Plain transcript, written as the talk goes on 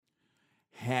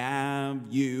Have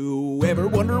you ever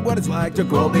wondered what it's like to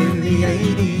grow up in the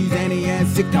 80s?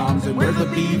 NES sitcoms and where's the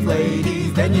beef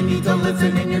ladies? Then you need to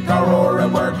listen in your car or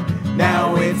at work.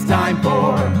 Now it's time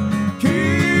for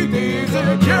Keith is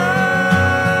a Jerk!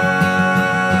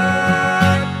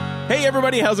 Hey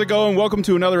everybody, how's it going? Welcome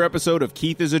to another episode of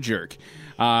Keith is a Jerk.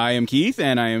 I am Keith,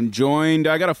 and I am joined,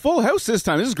 I got a full house this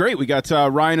time. This is great. We got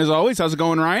Ryan as always. How's it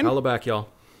going, Ryan? Holla back, y'all.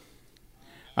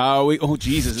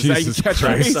 Jesus. Is that you catch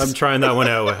Christ. I'm trying that one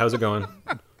out. How's it going?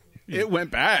 It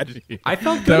went bad. I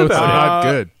felt good about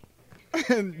it. Not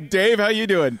good. Dave, how you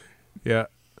doing? Yeah.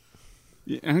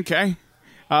 Okay.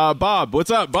 Bob,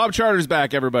 what's up? Bob Charter's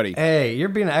back, everybody. Hey, you're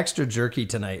being extra jerky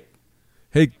tonight.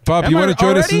 Hey, Bob, Am you I want to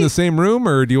join us already? in the same room,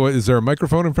 or is there a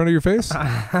microphone in front of your face?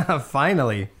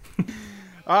 Finally.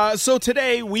 So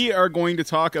today we are going to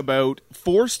talk about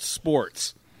forced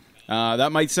sports.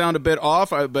 That might sound a bit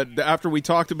off, but after we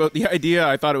talked about the idea,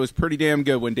 I thought it was pretty damn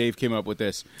good when Dave came up with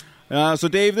this. So,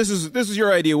 Dave, this is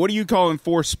your idea. What do you call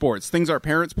forced sports? Things our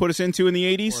parents put us into in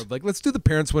the 80s? Let's do the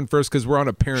parents one first, because we're on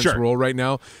a parents roll right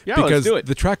now. Yeah, because let's do it.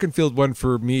 The track and field one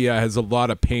for me has a lot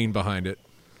of pain behind it.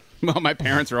 Well, my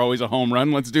parents are always a home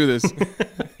run. Let's do this.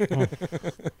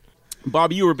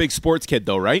 Bob, you were a big sports kid,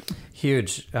 though, right?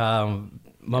 Huge. Mom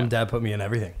and Dad put me in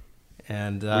everything.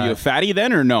 And Were you a fatty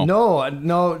then, or no?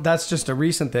 No, that's just a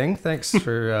recent thing. Thanks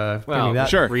for bringing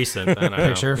that recent. I don't know.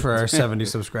 picture for our 70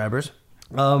 subscribers.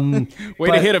 Way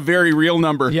to hit a very real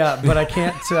number. Yeah, but I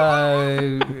can't.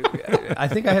 I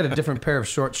think I had a different pair of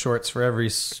short shorts for every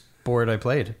sport I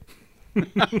played.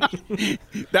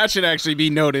 That should actually be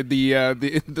noted.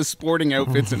 The sporting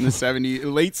outfits in the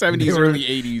late 70s, early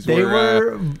 80s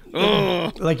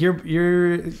were like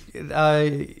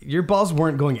your balls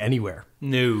weren't going anywhere.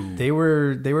 No. They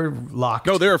were locked.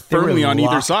 No, they were firmly on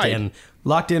either side.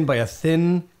 Locked in by a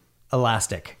thin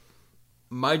elastic.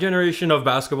 My generation of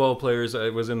basketball players,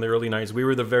 it was in the early 90s. We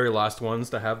were the very last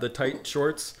ones to have the tight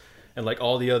shorts. And like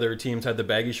all the other teams had the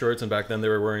baggy shorts, and back then they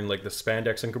were wearing like the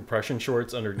spandex and compression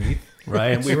shorts underneath.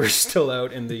 Right. And we were still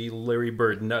out in the Larry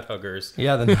Bird nut huggers.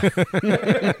 Yeah.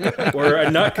 Where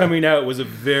a nut coming out was a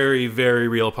very, very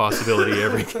real possibility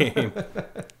every game.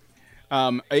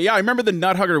 Yeah, I remember the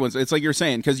nut hugger ones. It's like you're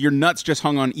saying, because your nuts just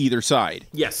hung on either side.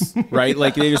 Yes. Right?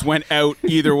 Like they just went out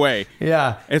either way.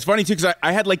 Yeah. It's funny, too, because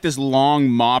I had like this long,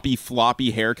 moppy,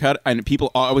 floppy haircut, and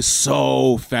I was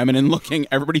so feminine looking.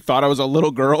 Everybody thought I was a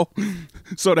little girl.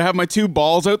 So to have my two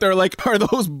balls out there, like, are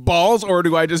those balls, or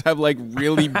do I just have like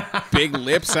really big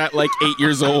lips at like 8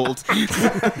 years old?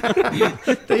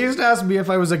 They used to ask me if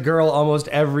I was a girl almost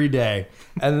every day.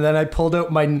 And then I pulled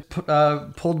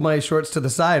my shorts to the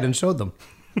side and showed them.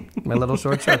 My little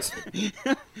short shorts.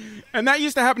 And that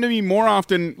used to happen to me more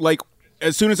often, like,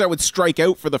 as soon as I would strike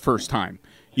out for the first time.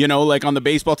 You know, like on the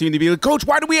baseball team, they'd be like, Coach,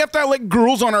 why do we have to have, like,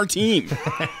 girls on our team?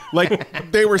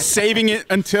 Like, they were saving it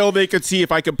until they could see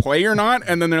if I could play or not,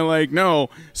 and then they're like, no.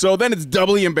 So then it's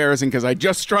doubly embarrassing because I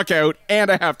just struck out, and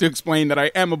I have to explain that I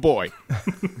am a boy.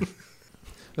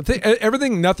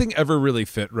 Nothing ever really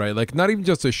fit right. Like, not even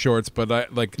just the shorts, but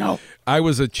I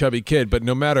was a chubby kid, but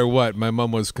no matter what, my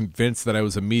mom was convinced that I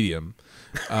was a medium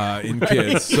in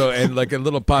kids. So, and like a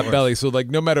little pot belly. So like,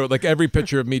 no matter, like every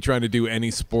picture of me trying to do any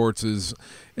sports is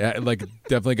like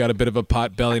definitely got a bit of a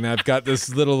pot belly. And I've got this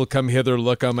little come hither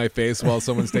look on my face while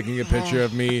someone's taking a picture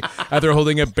of me, either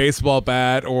holding a baseball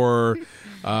bat or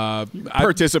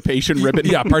participation ribbon.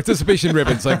 Yeah, participation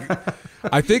ribbons. Like,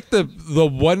 I think the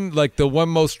one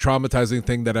most traumatizing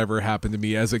thing that ever happened to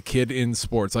me as a kid in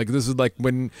sports, like this is like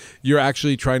when you're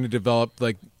actually trying to develop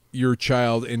like your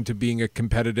child into being a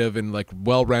competitive and like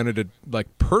well-rounded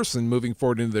like person moving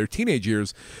forward into their teenage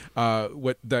years.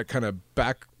 What that kind of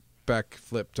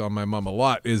backflipped on my mom a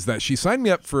lot is that she signed me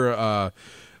up for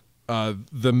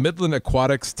the Midland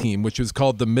Aquatics team, which was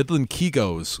called the Midland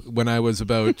Kegos, when I was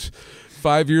about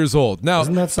 5 years old. Now,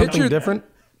 isn't that something different?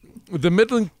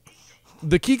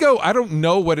 The Kego, I don't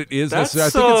know what it is. That's I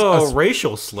think it's a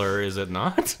racial slur, is it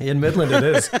not? In Midland, it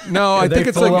is. No, I think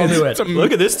it's like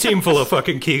Look at this team full of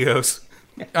fucking Kegos.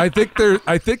 I think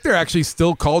they're actually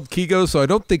still called Kegos, so I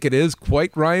don't think it is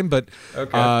quite Ryan, but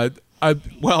okay. I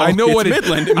know it's what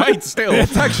Midland. It might still.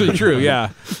 It's actually true, yeah.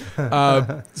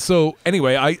 So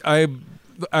anyway, I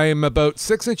am about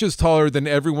 6 inches taller than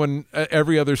every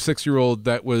other 6-year-old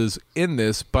that was in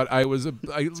this, but I was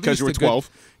because you were 12.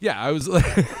 Yeah, I was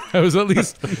at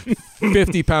least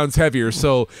 50 pounds heavier.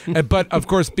 So, but of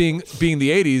course, being the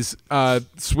 80s,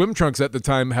 swim trunks at the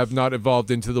time have not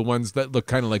evolved into the ones that look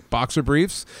kind of like boxer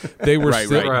briefs. They were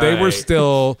they were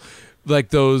still like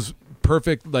those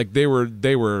perfect, like they were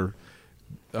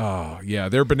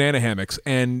they're banana hammocks.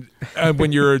 And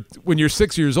when you're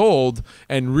 6 years old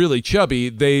and really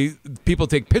chubby, people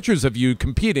take pictures of you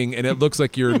competing, and it looks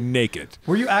like you're naked.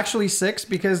 Were you actually 6?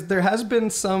 Because there has been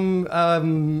some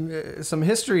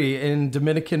history in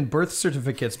Dominican birth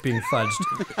certificates being fudged.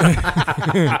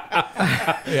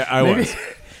 Yeah, I was.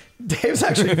 Dave's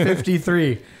actually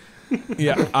 53.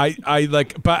 Yeah,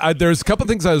 but there's a couple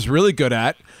things I was really good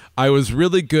at. I was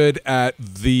really good at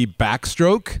the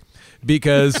backstroke,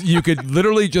 because you could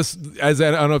literally just, I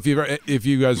don't know if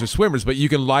you guys are swimmers, but you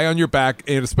can lie on your back,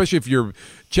 and especially if you're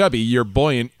chubby, you're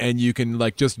buoyant, and you can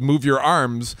like just move your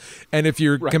arms. And if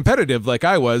you're competitive like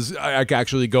I was, I can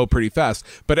actually go pretty fast.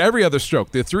 But every other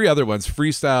stroke, the 3 other ones,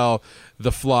 freestyle,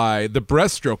 the fly, the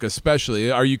breaststroke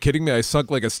especially, are you kidding me? I sunk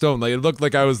like a stone. Like, it looked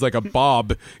like I was like a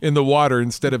bob in the water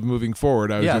instead of moving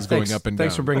forward. I was just going up and down.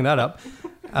 Thanks for bringing that up.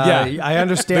 Yeah, I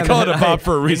understand. They call it a bob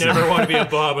for a You reason. never want to be a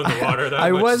bob in the water.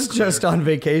 I was just on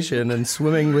vacation, and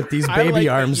swimming with these baby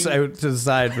arms out to the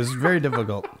side was very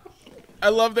difficult. I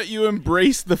love that you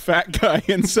embraced the fat guy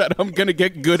and said, I'm going to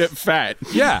get good at fat.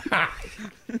 Yeah.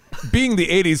 Being the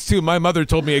 80s too, my mother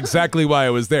told me exactly why I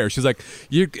was there. She's like,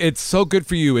 it's so good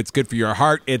for you. It's good for your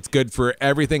heart. It's good for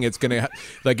everything. It's going to,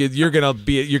 like, you're going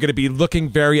to be looking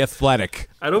very athletic.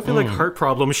 I don't feel like heart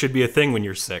problems should be a thing when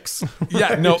you're 6.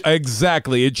 Yeah, no,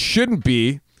 exactly. It shouldn't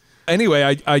be.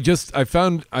 Anyway, I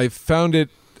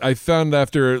found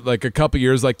after like a couple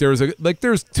years, like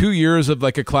there's 2 years of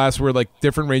like a class where like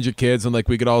different range of kids, and like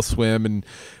we could all swim and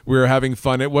we were having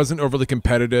fun. It wasn't overly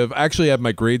competitive. I actually had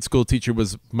my grade school teacher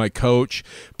was my coach,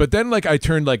 but then like I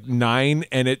turned like 9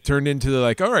 and it turned into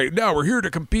like, all right, now we're here to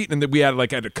compete. And then we had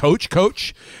a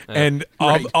coach. And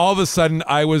all of a sudden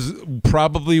I was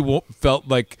probably felt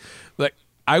like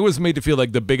I was made to feel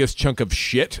like the biggest chunk of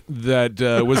shit that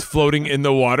was floating in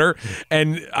the water.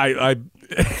 And I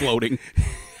Floating.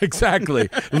 Exactly.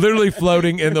 Literally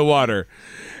floating in the water.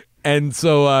 And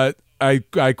so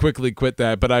I quickly quit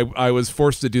that, but I was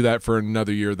forced to do that for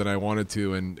another year than I wanted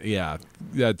to. And yeah,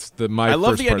 that's my I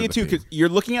love first the part idea of the too, thing. because you're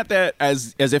looking at that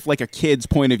as if like a kid's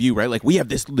point of view, right? Like, we have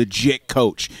this legit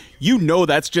coach. You know,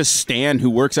 that's just Stan who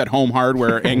works at Home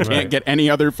Hardware and can't get any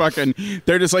other fucking.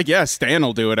 They're just like, yeah, Stan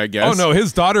will do it, I guess. Oh no,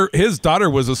 his daughter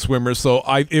was a swimmer, so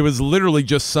it was literally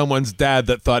just someone's dad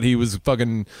that thought he was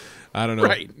fucking. I don't know.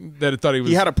 Right. That thought he was.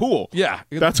 He had a pool. Yeah,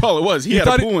 that's all it was. He had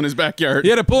a pool in his backyard. He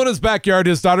had a pool in his backyard.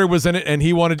 His daughter was in it, and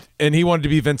he wanted to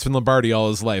be Vincent Lombardi all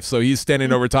his life. So he's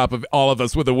standing over top of all of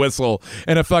us with a whistle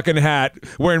and a fucking hat,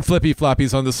 wearing flippy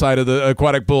floppies on the side of the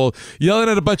aquatic pool, yelling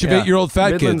at a bunch of 8-year-old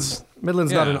fat kids.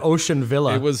 Midland's not an ocean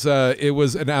villa. It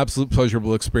was an absolute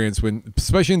pleasurable experience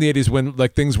especially in the 80s when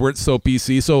like things weren't so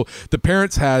PC. So the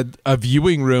parents had a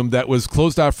viewing room that was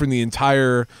closed off from the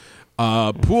entire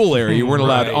pool area. You weren't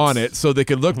allowed on it, so they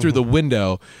could look through the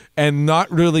window and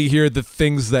not really hear the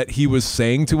things that he was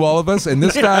saying to all of us. And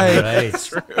this guy,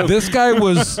 this guy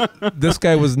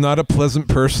was not a pleasant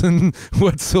person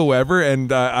whatsoever.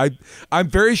 And I'm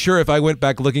very sure if I went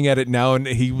back looking at it now and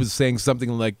he was saying something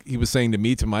like he was saying to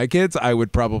me to my kids, I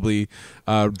would probably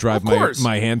drive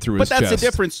my hand through his chest. But that's the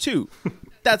difference too.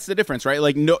 That's the difference, right?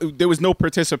 Like, no, there was no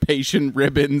participation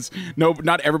ribbons. No,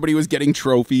 not everybody was getting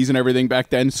trophies and everything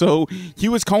back then. So he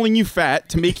was calling you fat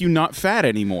to make you not fat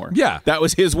anymore. Yeah, that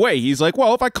was his way. He's like,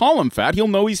 well, if I call him fat, he'll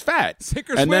know he's fat, Sink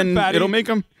or and swim, then fatty. It'll make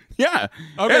him. Yeah.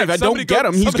 Okay, yeah, if I don't get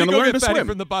him, he's going to learn to swim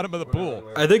from the bottom of the pool.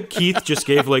 I think Keith just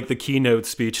gave like the keynote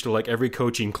speech to like every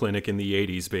coaching clinic in the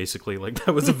 80s, basically. Like,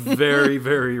 that was very,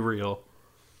 very real.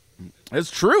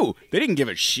 That's true. They didn't give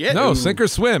a shit. No, sink or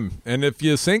swim. And if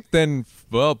you sink, then,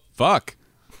 well, fuck.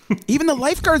 Even the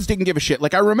lifeguards didn't give a shit.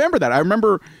 Like, I remember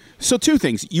that. So 2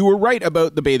 things. You were right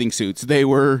about the bathing suits. They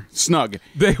were snug.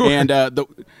 They were and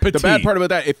the bad part about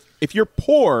that, if you're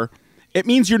poor, it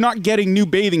means you're not getting new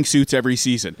bathing suits every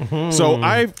season. Mm-hmm. So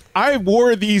I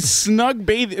wore these snug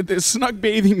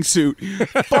bathing suit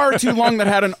far too long that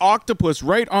had an octopus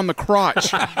right on the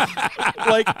crotch.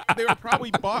 Like, they were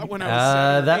probably bought when I was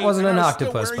 7, that 8, wasn't and an I was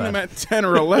octopus, still wearing them at 10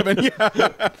 or 11.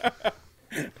 Yeah.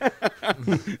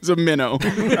 It's a minnow.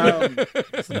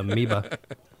 It's an amoeba.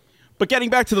 But getting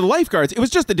back to the lifeguards, it was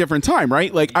just a different time,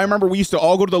 right? Like, I remember we used to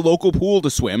all go to the local pool to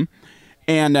swim.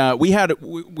 And we had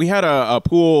a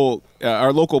pool.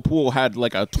 Our local pool had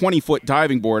like a 20-foot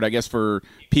diving board, I guess, for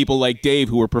people like Dave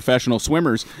who were professional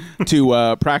swimmers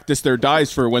to practice their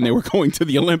dives for when they were going to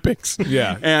the Olympics.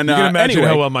 Yeah, and you can imagine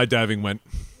anyway, how well my diving went.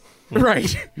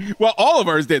 Right. Well, all of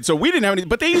ours did. So we didn't have any.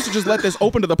 But they used to just let this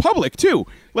open to the public too.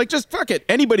 Like, just fuck it.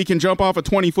 Anybody can jump off a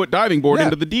 20-foot diving board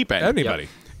into the deep end. Anybody.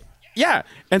 Yep. Yeah,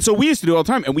 and so we used to do it all the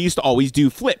time, and we used to always do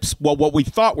flips. Well, what we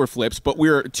thought were flips, but we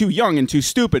were too young and too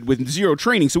stupid with 0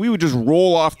 training, so we would just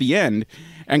roll off the end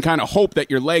and kind of hope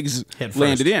that your legs Head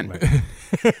landed first.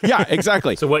 in. Yeah,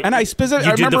 exactly. So what? And I you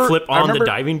specifically did the flip on the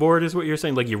diving board, is what you're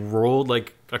saying? Like you rolled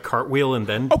like a cartwheel and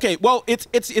then. Okay, well, it's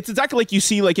exactly like you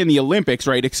see like in the Olympics,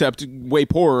 right? Except way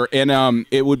poorer, and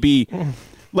it would be.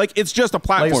 Like, it's just a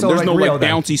platform. so There's like no, Rio like, then.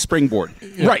 bouncy springboard.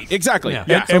 Right, exactly. Yeah.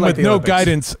 Yeah. So and like with the no Olympics.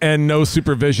 guidance and no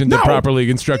supervision to No. properly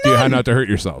instruct you how not to hurt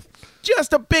yourself.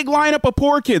 Just a big lineup of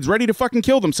poor kids ready to fucking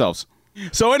kill themselves.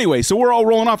 So anyway, so we're all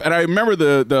rolling off, and I remember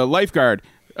the lifeguard.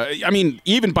 I mean,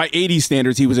 even by 80s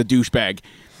standards, he was a douchebag.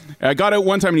 I got out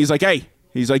one time, and he's like, "Hey,"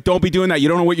 he's like, "don't be doing that. You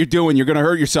don't know what you're doing. You're gonna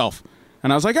hurt yourself."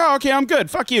 And I was like, "Oh, okay, I'm good.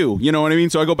 Fuck you." You know what I mean?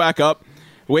 So I go back up.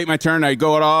 Wait my turn. I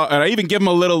go it all, and I even give him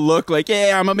a little look, like,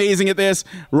 "Yeah, I'm amazing at this."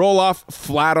 Roll off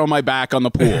flat on my back on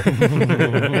the pool.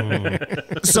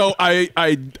 So I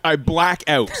black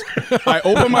out. I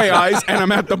open my eyes, and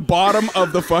I'm at the bottom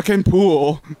of the fucking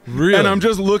pool. Really? And I'm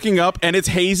just looking up, and it's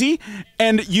hazy.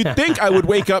 And you'd think I would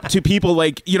wake up to people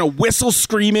like, whistle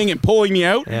screaming and pulling me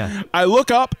out. Yeah. I look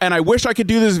up, and I wish I could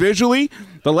do this visually.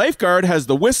 The lifeguard has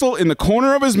the whistle in the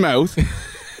corner of his mouth.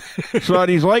 So that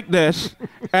he's like this,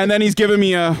 and then he's giving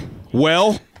me a,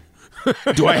 well,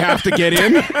 do I have to get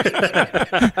in?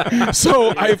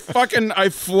 So I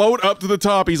float up to the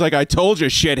top. He's like, "I told you,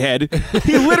 shithead."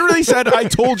 He literally said, "I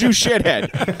told you, shithead."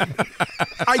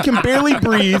 I can barely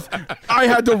breathe. I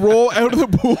had to roll out of the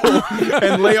pool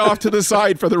and lay off to the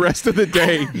side for the rest of the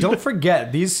day. Don't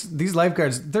forget, these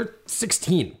lifeguards, they're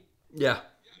 16. Yeah.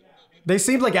 They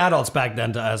seemed like adults back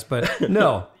then to us, but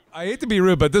no. I hate to be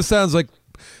rude, but this sounds like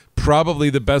probably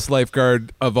the best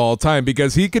lifeguard of all time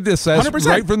because he could assess 100%.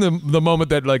 right from the moment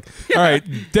that all right,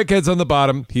 dickhead's on the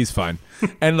bottom, he's fine,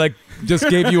 and just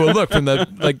gave you a look from the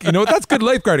that's good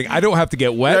lifeguarding. I don't have to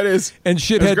get wet. That is- and that's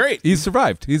shithead. great. He's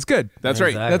survived. He's good. That's right.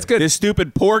 Exactly. That's good. This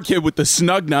stupid poor kid with the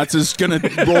snug nuts is going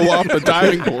to roll off the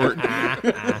diving board.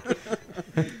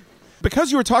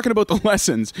 Because you were talking about the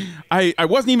lessons, I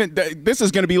wasn't even... This is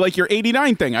going to be like your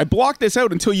 89 thing. I blocked this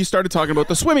out until you started talking about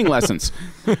the swimming lessons.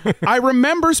 I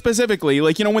remember specifically,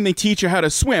 when they teach you how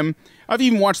to swim, I've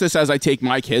even watched this as I take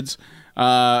my kids,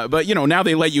 but, now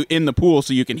they let you in the pool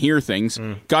so you can hear things.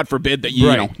 God forbid that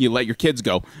you let your kids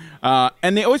go.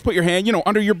 And they always put your hand,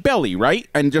 under your belly, right?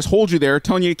 And just hold you there,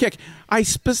 telling you to kick. I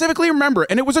specifically remember,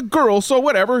 and it was a girl, so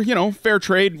whatever, fair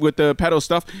trade with the pedo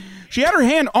stuff. She had her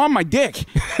hand on my dick.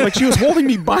 Like, she was holding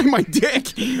me by my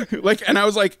dick. And I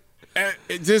was like, and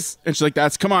she's like,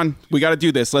 come on, we got to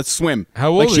do this. Let's swim. How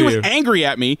old she are was you? angry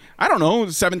at me. I don't know,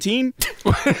 17?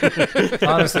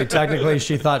 Honestly, technically,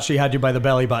 she thought she had you by the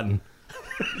belly button.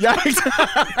 Yeah, It's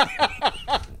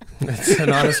an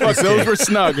honest Fuck, mistake. those were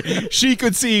snug. She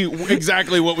could see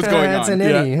exactly what was going That's on.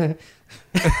 an innie.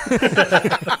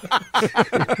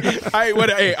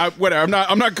 Whatever.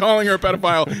 I'm not calling her a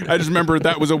pedophile. I just remember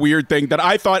that was a weird thing that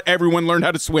I thought everyone learned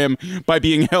how to swim by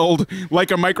being held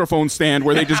like a microphone stand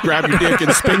where they just grab your dick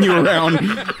and spin you around.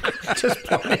 Just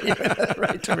pointing you in the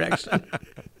right direction.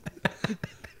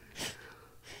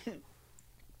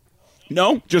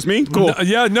 No, just me. Cool.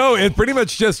 No, it's pretty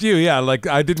much just you. Yeah,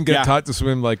 I didn't get Yeah. taught to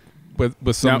swim with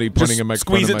somebody No, pointing just a microphone.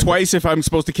 squeeze in it my- twice if I'm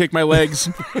supposed to kick my legs.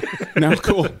 No,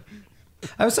 cool.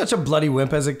 I was such a bloody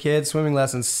wimp as a kid. Swimming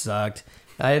lessons sucked.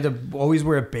 I had to always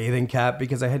wear a bathing cap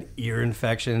because I had ear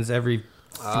infections every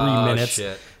 3 minutes.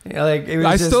 Shit. It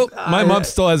was My mom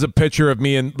still has a picture of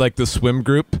me in the swim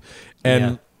group,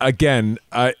 and again,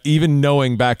 even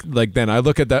knowing back then, I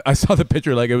look at that. I saw the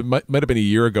picture it might have been a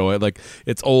year ago.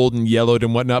 It's old and yellowed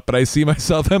and whatnot, but I see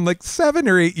myself. I'm 7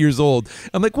 or 8 years old.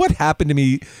 I'm like, what happened to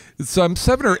me? So I'm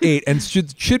 7 or 8 and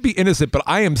should be innocent, but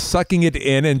I am sucking it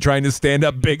in and trying to stand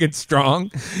up big and strong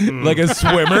like a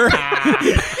swimmer.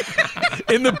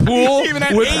 In the pool, Even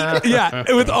at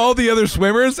with all the other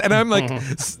swimmers, and I'm like,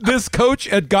 this coach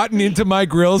had gotten into my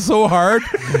grill so hard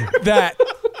that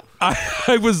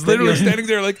I was literally standing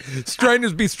there trying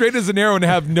to be straight as an arrow and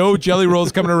have no jelly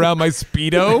rolls coming around my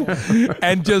Speedo,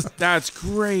 and just That's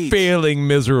great. failing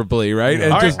miserably, right?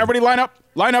 And All right, just everybody line up.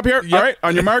 Line up here. Yep. All right,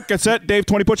 on your mark, get set. Dave,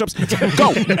 20 push-ups.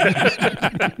 Go.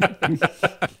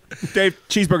 Dave,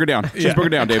 cheeseburger down.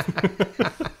 Cheeseburger down, Dave.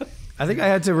 I think I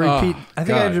had to repeat. I had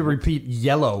God. to repeat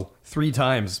yellow 3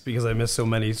 times because I missed so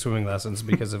many swimming lessons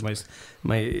because of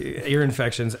my ear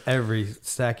infections every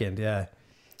second. Yeah.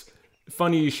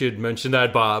 Funny you should mention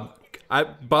that, Bob.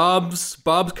 Bob's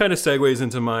kind of segues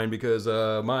into mine because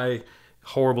my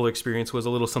horrible experience was a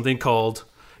little something called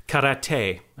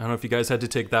karate. I don't know if you guys had to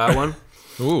take that one.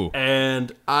 ooh,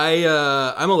 And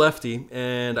I'm a lefty,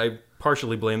 and I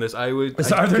partially blame this. Are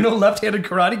there no left-handed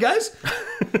karate guys?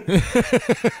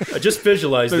 I just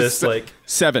visualized There's this.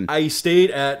 7. I stayed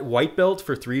at white belt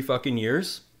for 3 fucking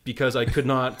years. because I could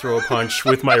not throw a punch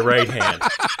with my right hand.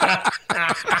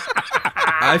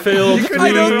 I failed 3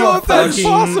 I don't know if that's fucking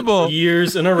possible.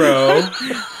 years in a row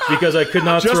because I could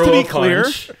not Just throw to be a clear,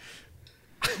 punch.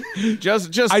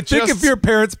 Just I think if your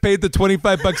parents paid the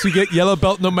 $25, you get yellow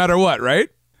belt no matter what, right?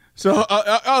 So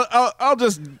I'll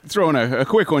just throw in a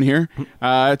quick one here.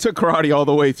 I took karate all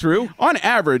the way through. On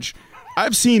average,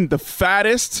 I've seen the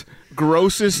fattest,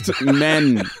 grossest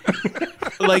men,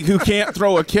 like who can't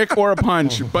throw a kick or a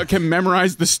punch, but can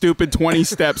memorize the stupid 20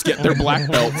 steps, get their black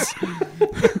belts.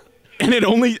 And it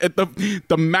only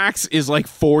the max is like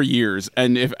 4 years,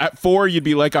 and if at 4 you'd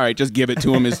be like, all right, just give it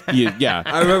to him. Yeah,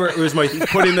 I remember it was my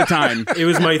put in the time. It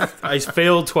was I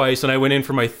failed twice, and I went in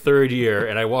for my 3rd year,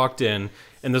 and I walked in,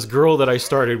 and this girl that I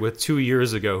started with 2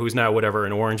 years ago, who's now whatever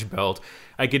an orange belt,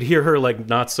 I could hear her like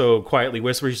not so quietly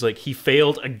whisper. She's like, "He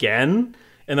failed again."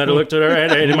 And then I looked at her,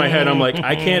 and in my head, I'm like,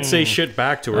 I can't say shit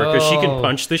back to her because she can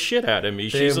punch the shit out of me.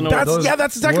 She's an Those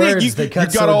that's exactly it. words, they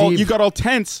cut got so all deep. you got all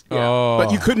tense, Oh.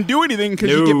 but you couldn't do anything because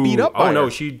you get beat up. By no,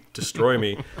 her. she'd destroy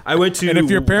me. I went to. And if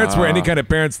your parents were any kind of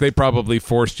parents, they probably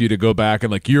forced you to go back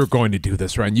and like, you're going to do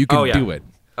this, Ryan. You can Oh, yeah. do it.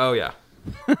 Oh yeah.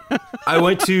 I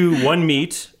went to one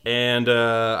meet, and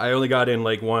I only got in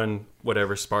like one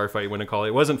whatever spar fight, you want to call it.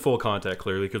 It wasn't full contact,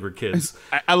 clearly, because we're kids.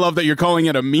 I love that you're calling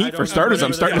it a meet for starters.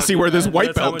 I'm starting to see where this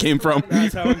white belt came from.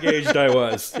 That's how engaged I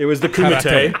was. It was the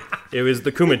kumite. It was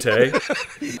the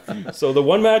kumite. So the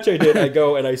one match I did, I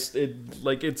go and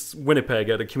it's Winnipeg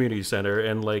at a community center,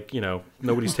 and like, you know,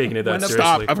 nobody's taking it that Stop!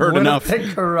 seriously. I've heard enough.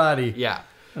 Winnipeg karate. Yeah.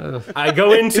 I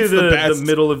go into the the best.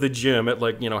 middle of the gym at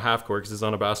like, you know, half court because it's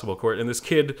on a basketball court, and this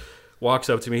kid walks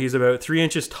up to me. He's about 3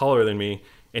 inches taller than me,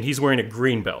 and he's wearing a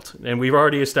green belt. And we've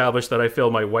already established that I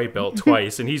failed my white belt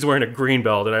twice, and he's wearing a green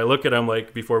belt. And I look at him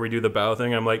like before we do the bow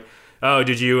thing, I'm like, "Oh,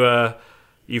 did you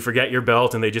forget your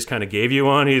belt and they just kind of gave you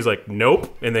one?" He's like,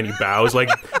 "Nope." And then he bows. Like,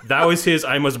 that was his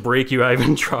 "I must break you,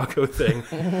 Ivan Drago" thing.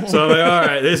 So I'm like, all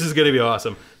right, this is going to be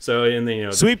awesome. So, and then, you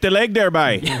know, Sweep the leg there,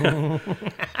 by.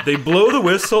 they blow the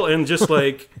whistle and just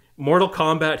like Mortal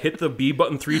Kombat, hit the B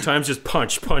button 3 times, just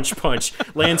punch, punch, punch.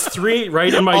 Lands 3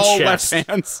 right in my All chest. left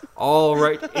hands. All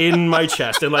right in my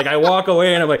chest. And like, I walk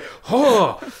away and I'm like,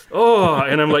 oh.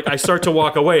 And I'm like, I start to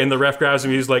walk away and the ref grabs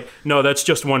me. He's like, "No, that's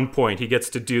just 1 point. He gets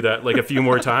to do that like a few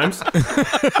more times."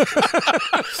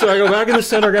 So I go back in the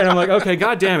center again. I'm like, okay,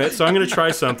 God damn it. So I'm going to try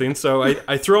something. So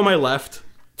I throw my left.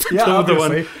 Yeah, to the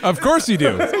obviously. Of course you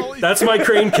do. That's my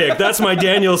crane kick. That's my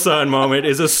Danielson moment,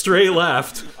 is a straight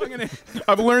left.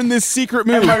 I've learned this secret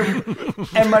move.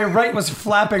 And my right was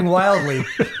flapping wildly.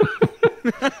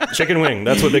 Chicken wing.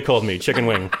 That's what they called me. Chicken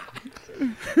wing.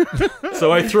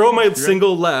 So I throw my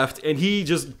single left, and he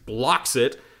just blocks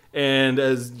it. And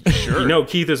as you know,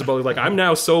 Keith is about like, I'm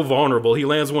now so vulnerable. He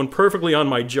lands one perfectly on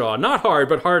my jaw. Not hard,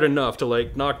 but hard enough to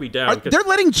like knock me down. 'Cause They're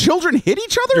letting children hit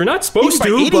each other? You're not supposed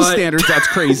Even by to, 80 but- standards, that's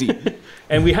crazy.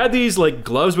 And we had these like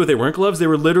gloves, but they weren't gloves. They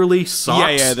were literally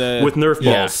socks with Nerf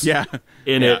balls Yeah.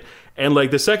 in it. And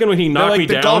like the second when he They're knocked like me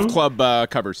the down, golf club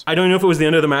covers. I don't know if it was the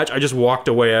end of the match. I just walked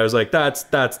away. I was like, that's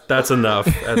enough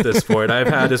at this point. I've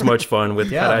had as much fun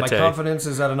with Yeah, my karate. confidence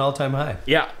is at an all-time high.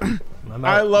 Yeah. I'm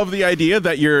I out. love the idea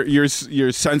that your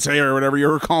sensei or whatever you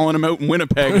were calling him out in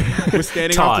Winnipeg was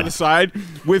standing off to Todd. the side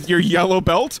with your yellow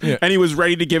belt, and he was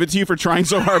ready to give it to you for trying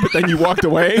so hard, but then you walked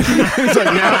away. He's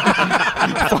like,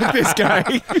 "Nah, fuck this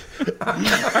guy."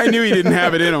 I knew he didn't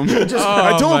have it in him.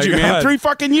 I Oh told my you, man. God. 3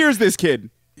 fucking years, this kid.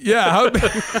 Yeah. How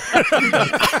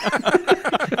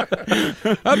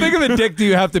big of a dick do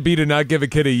you have to be to not give a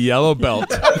kid a yellow belt?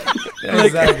 Like,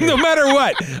 Exactly. no matter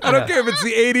what. I don't care if it's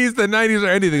the 80s, the 90s, or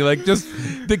anything. Like, just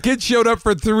the kid showed up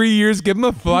for 3 years, give him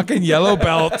a fucking yellow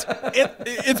belt.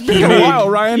 It's been a while,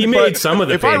 Ryan. he but made some of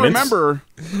the if payments.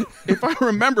 if I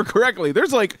remember correctly,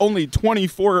 there's like only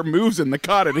 24 moves in the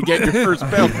kata to get your first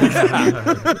belt.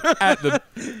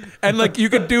 And like, you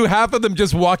could do half of them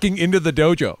just walking into the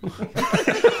dojo.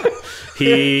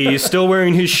 He's still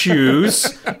wearing his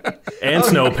shoes and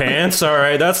snow pants. All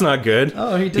right, that's not good.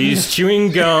 Oh, he didn't- He's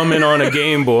chewing gum and on a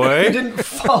Game Boy, Didn't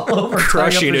fall over.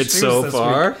 crushing it so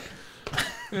far.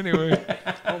 Anyway.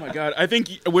 Oh my god! I think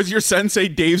was your sensei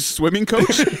Dave's swimming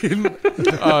coach.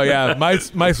 Oh yeah, my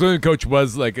swimming coach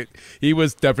was like, he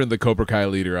was definitely the Cobra Kai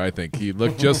leader. I think he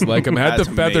looked just like him. Had That's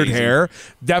the feathered amazing. hair,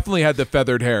 definitely had the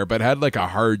feathered hair, but had like a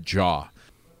hard jaw.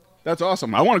 That's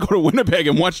awesome. I want to go to Winnipeg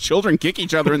and watch children kick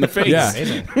each other in the face. Yeah.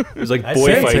 It was like I boy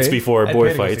say- fights before I'd boy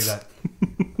pay to go see fights. that.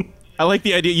 I like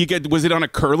the idea. Was it on a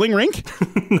curling rink?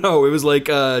 No, it was like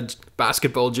a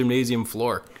basketball gymnasium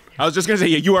floor. I was just gonna say,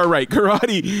 yeah, you are right.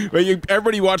 Karate. But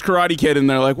everybody watch Karate Kid, and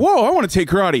they're like, "Whoa, I want to take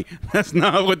karate." That's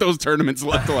not what those tournaments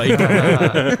look like.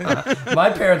 My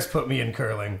parents put me in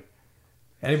curling.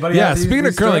 Anybody? Yeah, have speaking of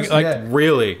these curling, stories? like, Yeah.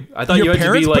 Really? I thought Your you had to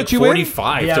parents be like put you in?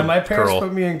 45 Yeah, to my parents curl.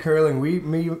 put me in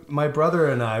curling. My brother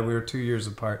and I, we were 2 years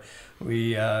apart.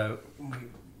 We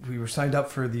were signed up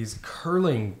for these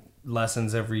curling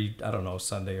lessons every, I don't know,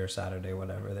 Sunday or Saturday,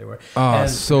 whatever they were. Oh,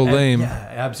 so lame. Yeah,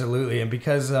 absolutely. And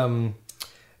because my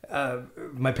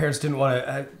parents didn't want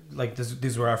to like this,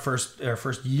 these were our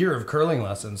first year of curling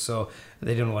lessons, so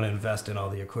they didn't want to invest in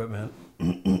all the equipment.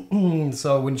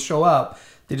 So when you show up,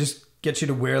 they just get you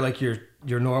to wear like your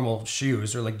normal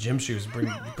shoes or like gym shoes,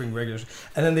 bring regular shoes.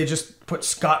 And then they just put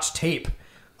Scotch tape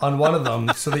on one of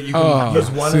them so that you can use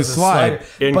one so as a slide.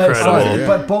 slider. Incredible.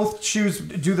 But both shoes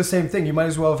do the same thing. You might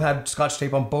as well have had Scotch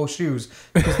tape on both shoes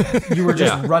because you were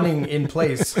just running in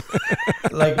place.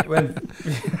 Like when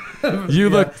You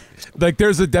look like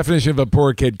there's a definition of a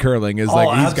poor kid curling is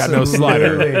like he's got no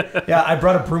slider. Absolutely. Yeah, I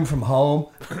brought a broom from home.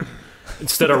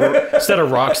 Instead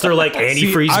of rocks, they're like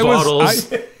antifreeze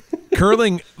bottles.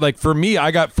 Curling, like for me,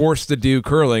 I got forced to do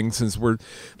curling since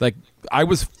I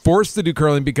was forced to do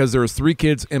curling because there was 3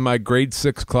 kids in my grade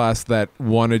 6 class that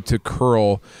wanted to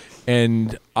curl,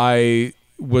 and I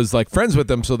was like friends with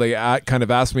them, so they kind of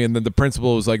asked me, and then the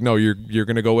principal was like, "No, you're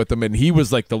going to go with them," and he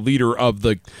was like the leader of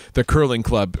the curling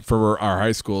club for our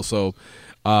high school. So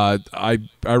I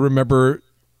remember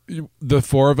the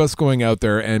 4 of us going out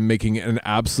there and making an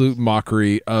absolute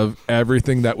mockery of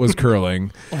everything that was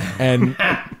curling, and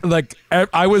like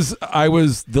I was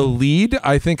the lead.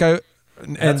 I think I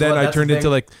turned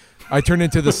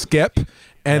into the skip,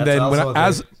 and then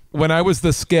when I was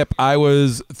the skip, I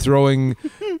was throwing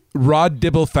Rod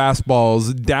Dibble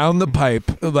fastballs down the pipe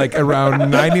like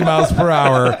around 90 miles per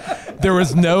hour. There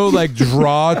was no like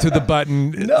draw to the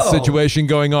button situation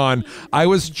going on. I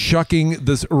was chucking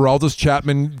this Aroldis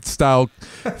Chapman style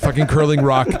fucking curling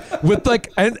rock with like,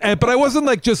 but I wasn't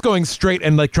like just going straight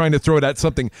and like trying to throw it at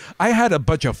something. I had a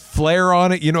bunch of flair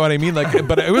on it, you know what I mean? Like,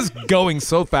 but it was going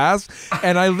so fast,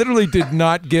 and I literally did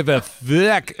not give a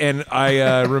fuck. And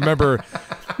I remember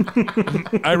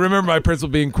my principal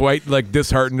being quite like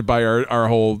disheartened by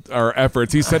our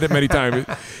efforts. He said it many times.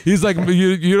 He's like,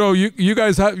 you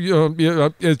guys have,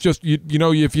 it's just,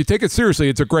 if you take it seriously,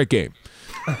 it's a great game.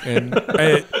 And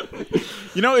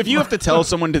if you have to tell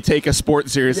someone to take a sport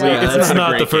seriously, it's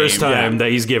not a the great first game. time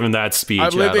that he's given that speech.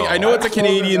 I know it's a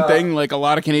Canadian thing, like a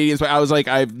lot of Canadians, but I was like,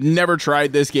 I've never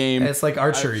tried this game. It's like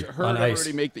archery on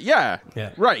ice. Yeah,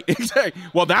 right, exactly.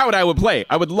 Well, that I would play.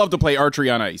 I would love to play archery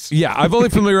on ice. Yeah, I've only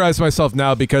familiarized myself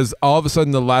now because all of a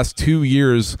sudden the last 2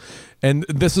 years, and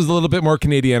this is a little bit more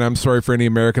Canadian. I'm sorry for any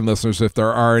American listeners if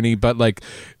there are any, but like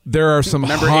there are some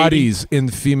hotties in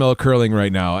female curling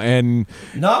right now, and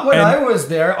not when I was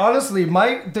there. Honestly,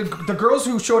 the girls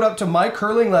who showed up to my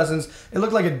curling lessons, it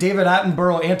looked like a David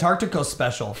Attenborough Antarctica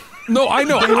special. No, I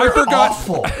know. They were I forgot.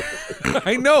 Awful.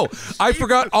 I know. I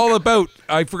forgot all about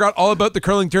the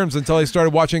curling terms until I started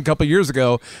watching a couple years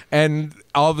ago, and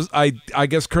I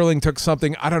guess curling took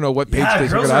something. I don't know what page they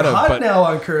took it out of, hot but now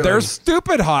on curling. they're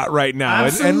stupid hot right now.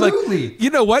 Absolutely. And like,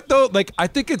 you know what though? Like, I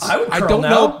think it's. I don't now.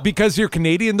 know because you're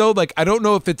Canadian though. Like, I don't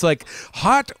know if it's like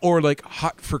hot or like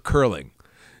hot for curling.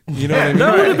 You know what I mean?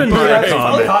 That would have been very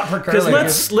common. Hot for Because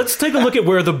curling. let's take a look at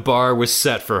where the bar was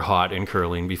set for hot in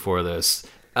curling before this.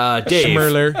 Dave.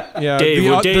 Schmerler. Yeah.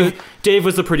 Dave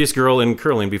was the prettiest girl in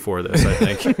curling before this, I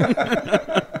think.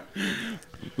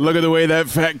 Look at the way that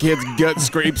fat kid's gut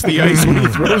scrapes the ice when he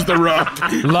throws the rock.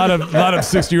 A lot of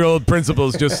 60-year-old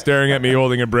principals just staring at me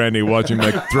holding a brandy, watching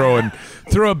like throw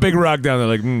a big rock down there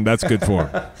like, that's good form.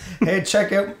 Hey,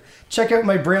 check out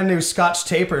my brand new Scotch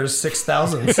Tapers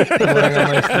 6000s.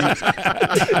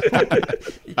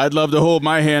 I'd love to hold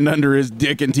my hand under his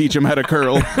dick and teach him how to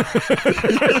curl.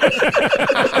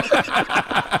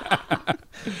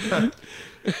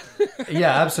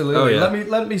 Yeah, absolutely. Oh, yeah.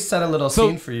 Let me set a little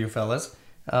scene for you, fellas.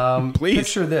 Please.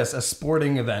 Picture this: a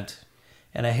sporting event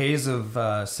and a haze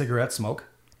of cigarette smoke.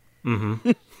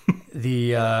 Mm-hmm.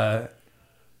 The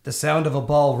sound of a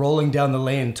ball rolling down the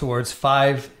lane towards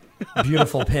 5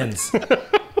 beautiful pins.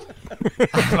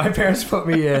 My parents put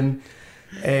me in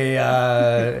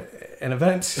an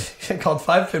event called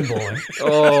 5-pin bowling.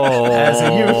 As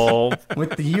a youth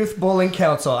with the Youth Bowling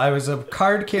Council. I was a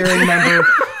card-carrying member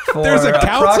for There's a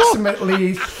council?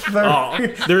 approximately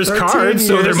 13 there's cards,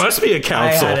 so there must be a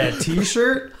council. I had a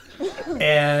T-shirt,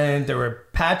 and there were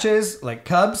patches like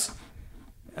Cubs.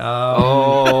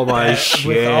 Oh my shit!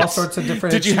 With all sorts of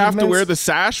different. Did you have to achievements. wear the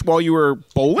sash while you were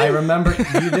bowling? I remember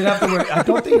you did have to wear.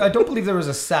 I don't believe there was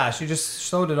a sash. You just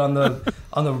showed it on the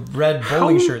red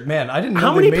bowling shirt. Man, I didn't know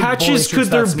how they many made patches bowling shirts could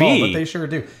there that small, be? But they sure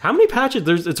do. How many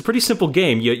patches? It's a pretty simple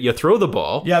game. You throw the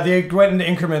ball. Yeah, they went into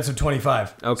increments of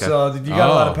 25. Okay. So you got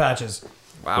a lot of patches.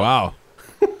 Wow.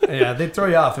 Yeah, they'd throw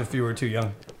you off if you were too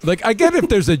young. Like, I get if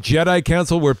there's a Jedi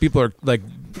Council where people are like,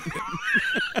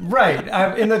 Right.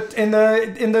 In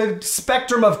the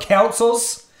spectrum of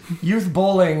councils, youth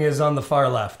bowling is on the far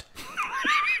left,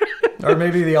 or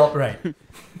maybe the alt right.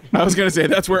 I was gonna say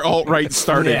that's where alt-right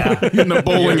started, Yeah. in the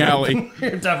bowling alley.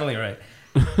 You're definitely right.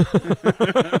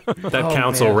 That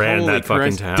council man. ran Holy that fucking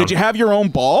Christ. town. Did you have your own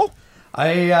ball?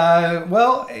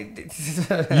 Well,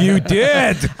 you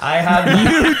did. I had.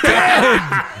 You did.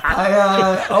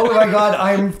 Oh my God,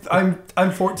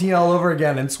 I'm 14 all over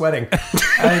again and sweating.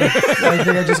 I think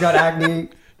I just got acne.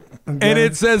 And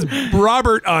it says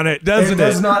Robert on it, doesn't it? It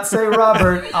does not say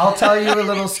Robert. I'll tell you a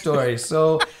little story.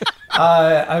 So,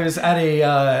 I was at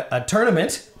a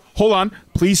tournament. Hold on.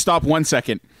 Please stop 1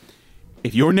 second.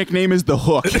 If your nickname is The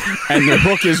Hook and the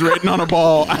hook is written on a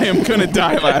ball, I am going to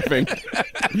die laughing.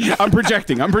 I'm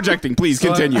projecting. Please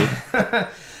continue. I'm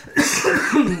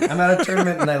at a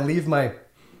tournament and I leave my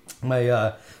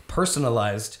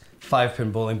personalized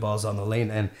 5-pin bowling balls on the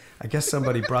lane, and I guess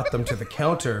somebody brought them to the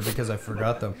counter because I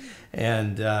forgot them,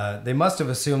 and they must have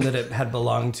assumed that it had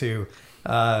belonged to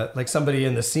like somebody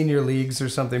in the senior leagues or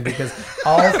something, because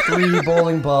all 3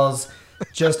 bowling balls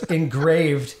just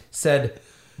engraved said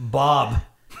Bob,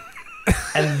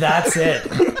 and that's it.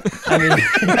 I mean,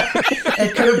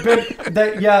 it could have been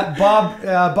that. Yeah,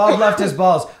 Bob left his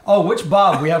balls. Oh, which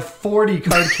Bob? We have 40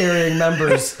 card carrying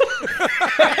members.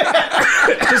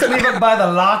 Just leave it by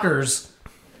the lockers.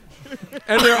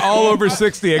 And they're all over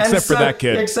 60 except for that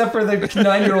kid. Except for the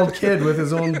 9-year-old kid with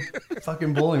his own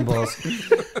fucking bowling balls.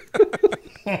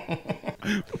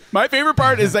 My favorite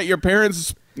part is that your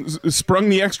parents sprung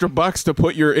the extra bucks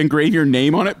to engrave your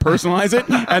name on it, personalize it,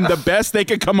 and the best they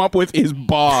could come up with is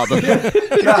Bob.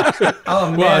 Yeah.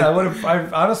 Oh man, I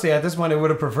honestly at this point I would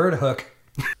have preferred Hook.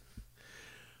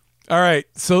 All right,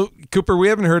 so Cooper, we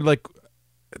haven't heard like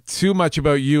too much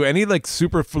about you. Any like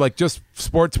super like just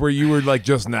sports where you were like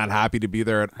just not happy to be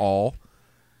there at all?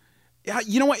 Yeah,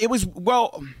 you know what? It was,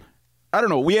 well, I don't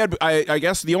know. We had, I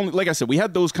guess the only, like I said, we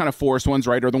had those kind of forced ones,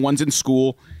 right? Or the ones in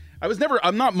school.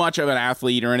 I'm not much of an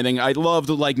athlete or anything. I loved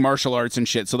like martial arts and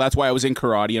shit. So that's why I was in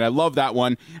karate, and I loved that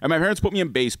one. And my parents put me in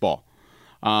baseball.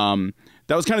 That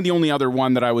was kind of the only other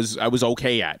one that I was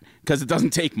okay at, because it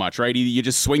doesn't take much, right? You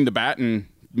just swing the bat and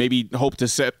maybe hope to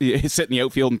sit in the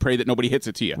outfield and pray that nobody hits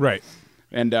it to you. Right.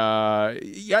 And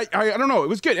yeah, I don't know. It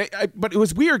was good, but it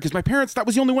was weird because my parents, that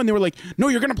was the only one. They were like, "No,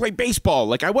 you're gonna play baseball."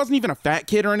 Like I wasn't even a fat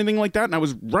kid or anything like that, and I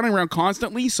was running around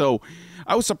constantly. So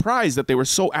I was surprised that they were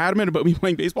so adamant about me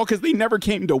playing baseball, because they never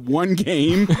came to one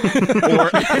game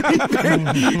or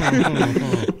anything.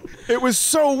 It was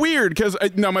so weird because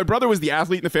now my brother was the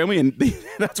athlete in the family, and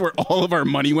that's where all of our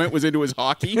money was into his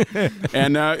hockey.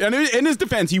 And in his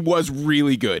defense, he was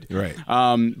really good. Right.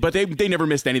 But they never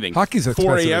missed anything. Hockey's 4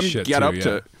 expensive a.m. as shit get too, up yeah.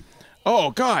 to.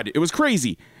 Oh God, it was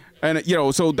crazy. And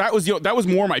so that was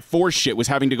more my forced shit, was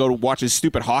having to go to watch his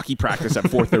stupid hockey practice at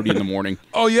 4:30 in the morning.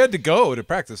 Oh, you had to go to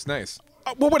practice. Nice.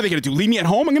 Well, what are they gonna do? Leave me at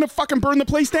home? I'm gonna fucking burn the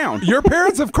place down. Your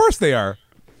parents, of course they are.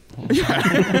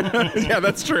 Yeah,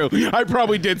 that's true. I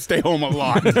probably did stay home a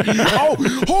lot. Oh,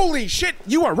 holy shit!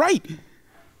 You are right.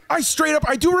 I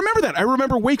do remember that. I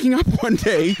remember waking up one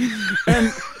day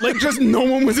and like just no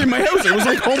one was in my house. It was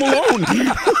like Home Alone.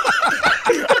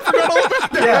 I forgot all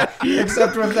about that. Yeah,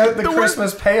 except without the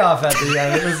Christmas payoff at the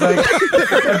end. It was like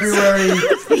February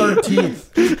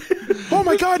 13th. Oh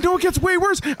my God, no, it gets way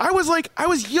worse. I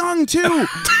was young too,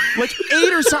 like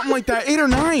 8 or something like that, 8 or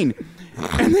 9.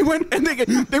 And they went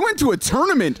to a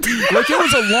tournament. Like it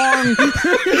was a long.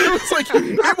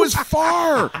 It was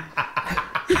far.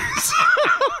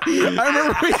 I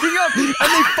remember waking up and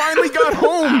they finally got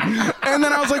home, and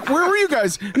then I was like, "Where were you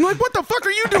guys?" And they're like, "What the fuck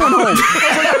are you doing home?" I was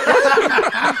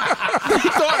like, they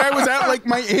thought I was at like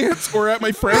my aunt's or at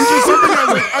my friend's or something. I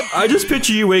was like, I just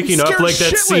picture you waking up scared like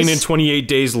that scene in shitless. 28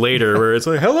 Days Later, where it's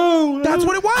like, "Hello." that's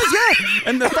what it was, yeah.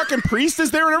 And the fucking priest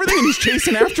is there and everything, and he's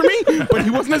chasing after me, but he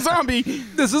wasn't a zombie.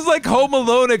 This is like Home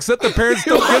Alone, except the parents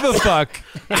don't give a fuck.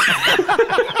 They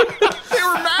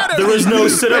were mad at There me. was no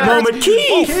sit-up moment.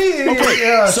 Keith. Okay,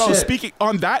 Yeah, so shit. speaking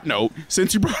on that note,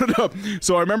 since you brought it up,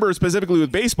 so I remember specifically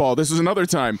with baseball, this was another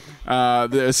time,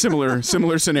 the similar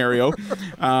scenario.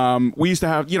 We used to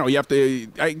have,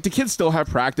 the kids still have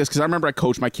practice, because I remember I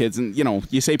coached my kids, and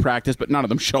you say practice, but none of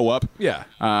them show up. Yeah.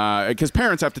 Because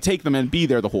parents have to take them and be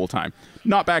there the whole time.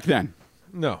 Not back then.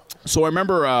 No. So I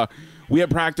remember we had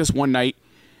practice one night,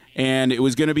 and it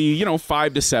was going to be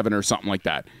 5 to 7 or something like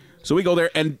that. So we go there,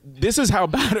 and this is how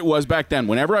bad it was back then.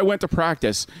 Whenever I went to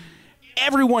practice,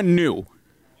 everyone knew,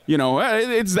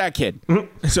 it's that kid.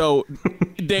 So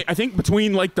I think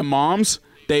between like the moms,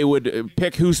 they would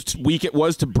pick whose week it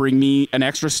was to bring me an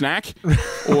extra snack,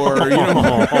 or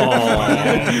the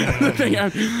thing.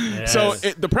 So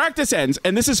the practice ends,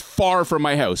 and this is far from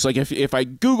my house. Like if I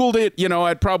Googled it,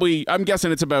 I'm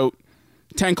guessing it's about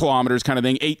 10 kilometers kind of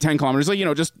thing, 8-10 kilometers, like,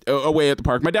 just away at the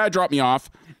park. My dad dropped me off,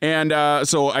 and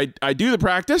so I do the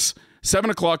practice. 7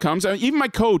 o'clock comes, and even my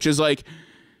coach is like,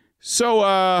 so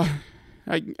I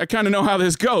kind of know how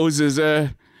this goes. Is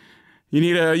you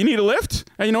need a lift?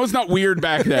 And, it's not weird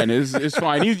back then. It's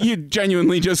fine. He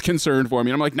genuinely just concerned for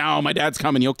me. And I'm like, no, my dad's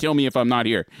coming. He'll kill me if I'm not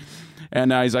here.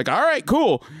 And he's like, all right,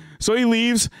 cool. So he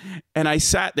leaves, and I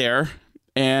sat there,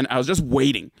 and I was just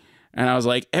waiting. And I was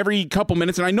like, every couple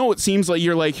minutes, and I know it seems like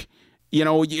you're like,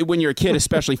 when you're a kid,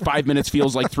 especially 5 minutes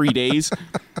feels like 3 days.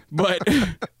 But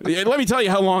let me tell you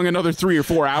how long another 3 or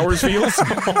 4 hours feels.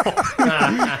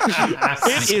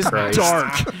 It is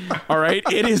dark. All right?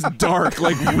 It is dark,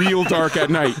 like real dark at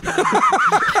night.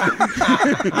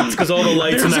 It's because all the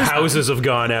lights in the houses have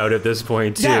gone out at this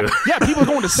point, too. Yeah, people are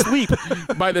going to sleep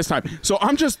by this time. So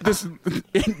I'm just this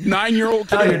 9-year-old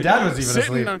kid. Oh, your dad was even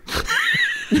asleep.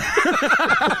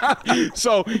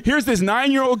 So here's this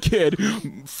 9-year-old kid,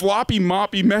 floppy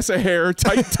moppy mess of hair,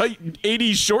 tight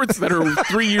 80s shorts that are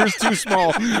 3 years too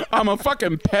small. I'm a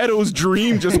fucking pedo's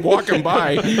dream just walking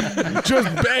by,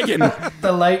 just begging.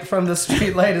 The light from the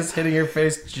street light is hitting your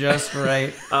face just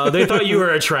right. They thought you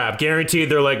were a trap. Guaranteed.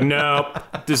 They're like, nope,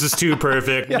 this is too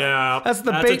perfect. No, that's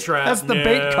a trap. That's the no.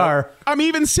 bait car. I'm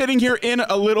even sitting here in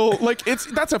a little,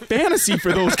 that's a fantasy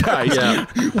for those guys. Yeah.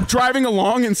 Driving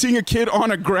along and seeing a kid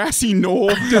on a grassy knoll,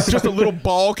 just a little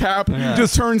ball cap,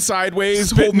 just turned sideways,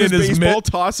 Spitting holding his in his baseball, mitt.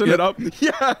 tossing it up.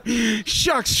 Yeah.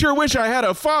 Shucks, sure wish I had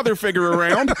a father figure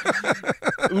around.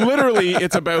 Literally,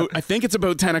 I think it's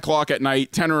about 10 o'clock at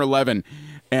night, 10 or 11.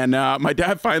 And my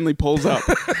dad finally pulls up.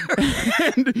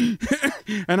 and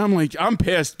I'm like, I'm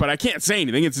pissed, but I can't say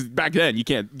anything. It's back then. You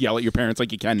can't yell at your parents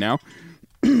like you can now.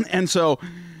 And so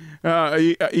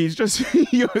he's just,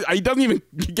 he doesn't even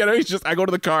get out. I go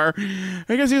to the car.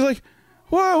 I guess he's like,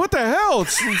 whoa, what the hell?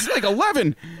 It's like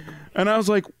 11. And I was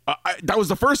like, that was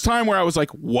the first time where I was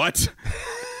like, what?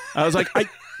 I was like, what?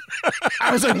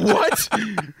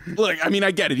 Look, I mean,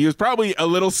 I get it. He was probably a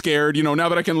little scared, now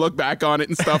that I can look back on it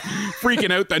and stuff,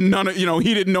 freaking out that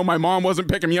he didn't know my mom wasn't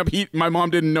picking me up. My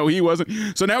mom didn't know he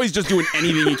wasn't. So now he's just doing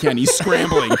anything he can. He's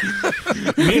scrambling.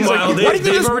 Meanwhile, like,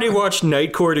 they've already watched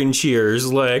Night Court and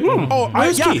Cheers. Like,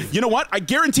 Keith? You know what? I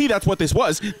guarantee that's what this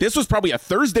was. This was probably a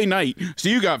Thursday night. So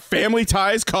you got Family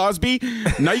Ties, Cosby,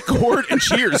 Night Court, and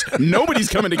Cheers. Nobody's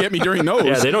coming to get me during those.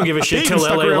 Yeah, they don't give a shit till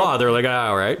LA Law. They're like,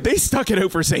 all right. They stuck it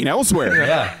out for St. Elsewhere.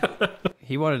 Yeah.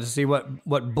 He wanted to see what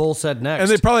Bull said next.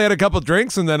 And they probably had a couple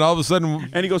drinks, and then all of a sudden,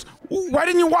 and he goes, why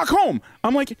didn't you walk home?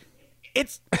 I'm like,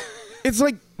 it's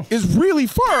really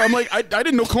far. I'm like, I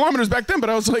didn't know kilometers back then, but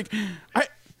I was like,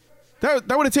 that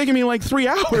would have taken me like 3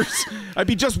 hours. I'd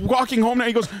be just walking home now.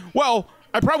 He goes, well,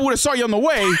 I probably would have saw you on the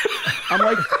way. I'm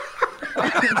like,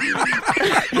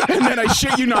 and then I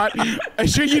shit you not,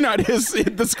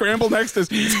 the scramble next is,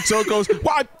 so it goes,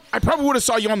 well, I probably would have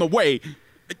saw you on the way.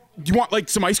 Do you want like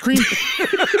some ice cream?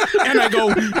 And I go,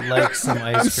 like some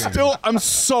ice cream. I'm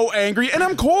so angry, and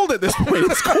I'm cold at this point.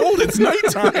 It's cold. It's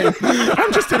nighttime.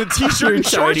 I'm just in a t-shirt and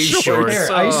short shorts. Here,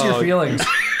 ice your feelings.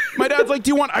 My dad's like, do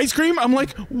you want ice cream? I'm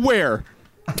like, where?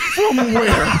 From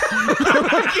where?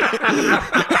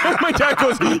 My dad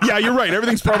goes, yeah, you're right.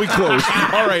 Everything's probably closed.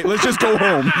 All right, let's just go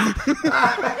home.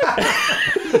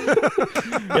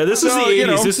 Yeah, this is the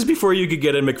 80s. This is before you could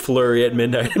get a McFlurry at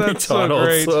midnight at McDonald's. So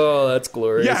great. Oh, that's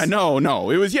glorious. Yeah, no.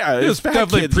 It was, it was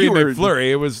definitely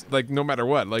pre-McFlurry. It was like no matter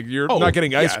what. Like you're not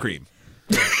getting ice cream.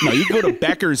 No, you go to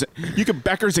Becker's. You could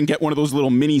Becker's and get one of those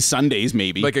little mini sundaes,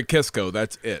 maybe. Like a Kisco.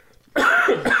 That's it.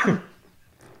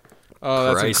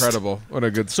 Oh, that's incredible. What a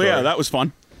good story. So, yeah, that was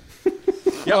fun.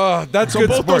 Yeah, that's so good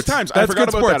both sports. those times, that's I forgot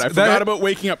about sports. that. I forgot about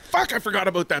waking up. Fuck, I forgot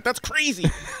about that. That's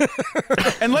crazy.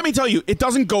 And let me tell you, it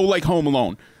doesn't go like Home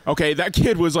Alone. Okay, that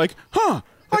kid was like, I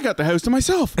got the house to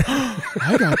myself.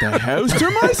 I got the house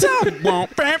to myself.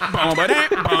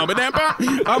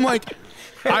 I'm like,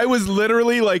 I was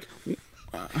literally like,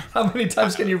 how many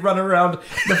times can you run around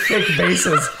the fake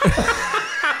bases?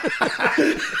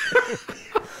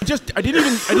 I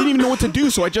didn't even know what to do,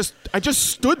 so I just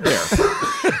stood there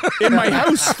in my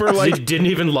house for like. You didn't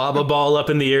even lob a ball up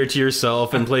in the air to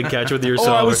yourself and play catch with yourself.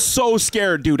 Oh, I was so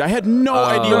scared, dude. I had no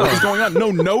idea what was going on.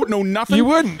 No note, no nothing. You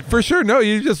wouldn't, for sure. No,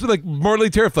 you just like mortally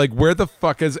terrified. Like, where the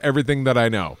fuck is everything that I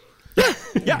know?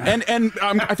 Yeah, and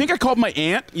I think I called my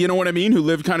aunt, you know what I mean, who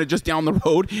lived kind of just down the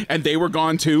road, and they were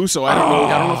gone too, so I don't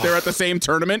know if they're at the same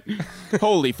tournament.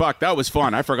 Holy fuck, that was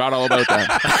fun. I forgot all about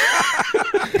that.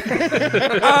 2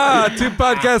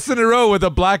 podcasts in a row with a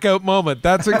blackout moment.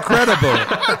 That's incredible.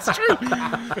 That's true.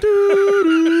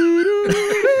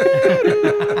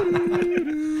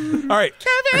 All right,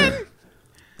 Kevin!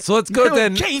 so let's go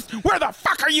then. Keith, where the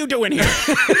fuck are you doing here?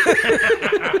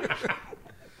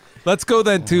 Let's go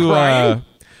then to Ryan?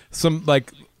 some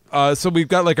like. So we've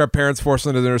got like our parents forcing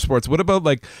us into their sports. What about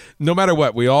like, no matter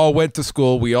what, we all went to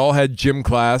school, we all had gym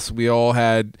class, we all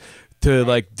had to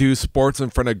like do sports in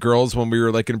front of girls when we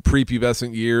were like in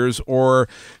prepubescent years, or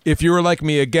if you were like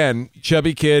me again,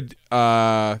 chubby kid,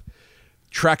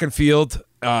 track and field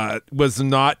was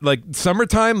not like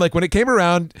summertime. Like when it came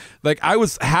around, like I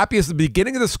was happiest at the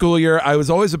beginning of the school year. I was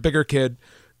always a bigger kid,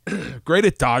 great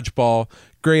at dodgeball,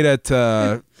 great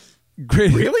at.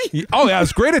 Great. Really? Oh yeah, I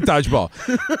was great at dodgeball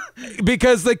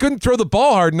because they couldn't throw the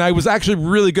ball hard, and I was actually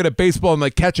really good at baseball and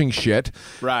like catching shit.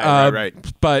 Right.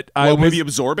 But I Well, was maybe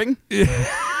absorbing? but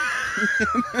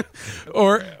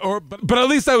at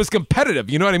least I was competitive.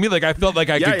 You know what I mean? Like I felt like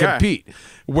I could compete.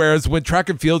 Whereas when track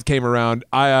and field came around,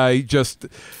 I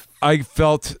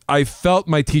felt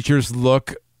my teachers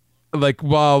look. Like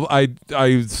while I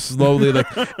slowly like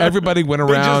everybody went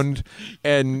around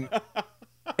and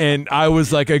I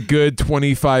was like a good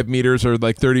 25 meters or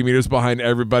like 30 meters behind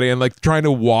everybody and like trying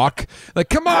to walk. Like,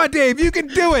 come on, Dave, you can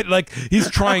do it. Like he's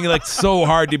trying like so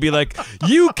hard to be like,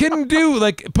 you can do,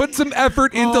 like put some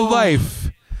effort into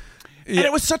life. And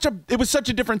it was such a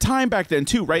different time back then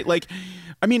too, right? Like,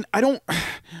 I mean,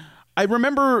 I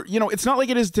remember, it's not like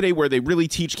it is today where they really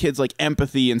teach kids like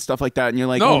empathy and stuff like that. And you're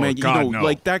like, No, oh man, God, no.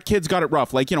 like that kid's got it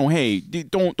rough. Like, hey,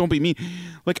 don't be mean.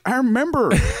 Like I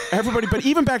remember everybody, but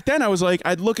even back then I was like,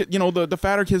 I'd look at, the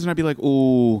fatter kids and I'd be like,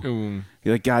 ooh.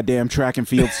 Be like, goddamn track and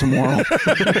fields tomorrow.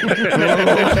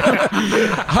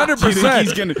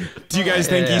 100%. Do you guys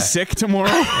think he's sick tomorrow?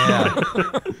 Yeah.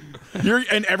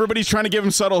 And everybody's trying to give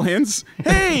him subtle hints.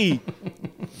 Hey,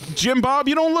 Jim Bob,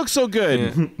 you don't look so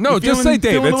good. No, just say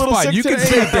Dave. feeling a It's little fine. sick You can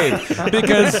today? say Dave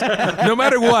because no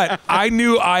matter what, I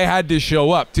knew I had to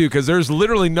show up too because there's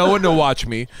literally no one to watch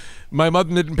me. My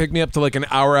mother didn't pick me up till like an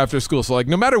hour after school. So like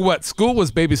no matter what, school was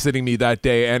babysitting me that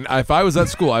day. And if I was at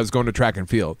school, I was going to track and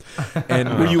field.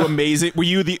 And Were you amazing? Were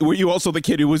you also the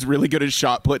kid who was really good at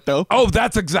shot put though? oh,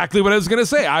 that's exactly what I was going to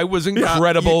say. I was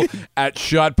incredible at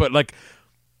shot put. Like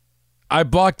I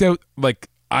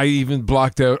even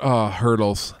blocked out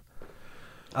hurdles.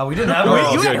 Oh, we didn't have Wait,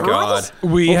 hurdles. you had good hurdles?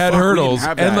 We had fuck, we hurdles. didn't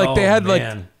have And that. like they had like,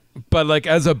 man. but like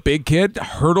as a big kid,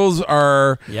 hurdles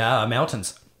are... Yeah,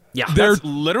 mountains. Yeah. They're That's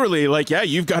literally like, yeah,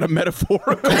 you've got a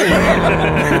metaphorical but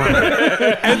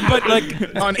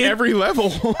like on every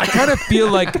level. I kind of feel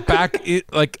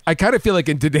like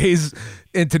in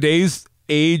today's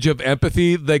age of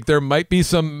empathy, like there might be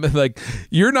some like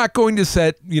you're not going to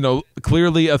set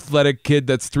clearly athletic kid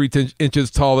that's 3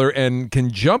 inches taller and can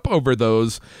jump over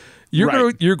those. You're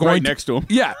Right. going Right to, next to him.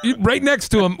 Yeah, right next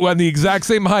to him on the exact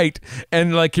same height.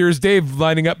 And like here's Dave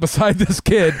lining up beside this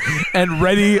kid and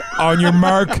ready on your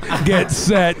mark, get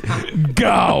set,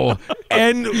 go.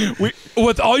 And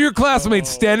with all your classmates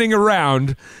standing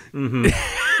around and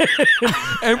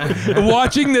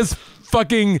watching this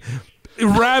fucking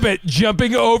rabbit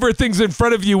jumping over things in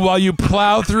front of you while you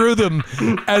plow through them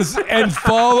and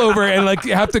fall over and like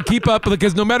you have to keep up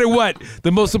because no matter what,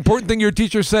 the most important thing your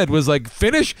teacher said was like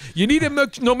finish. You need him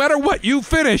no matter what, you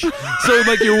finish. So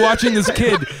like you're watching this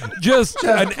kid just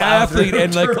an athlete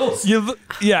and like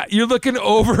you're looking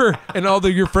over and all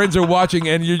your friends are watching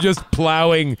and you're just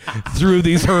plowing through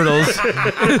these hurdles.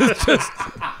 It's just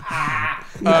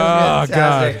oh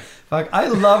god. Fuck, I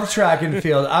love track and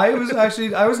field. I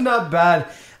was not bad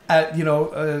at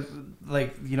the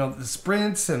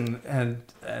sprints and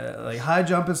like high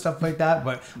jump and stuff like that,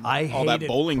 but I hated All that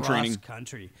bowling cross training.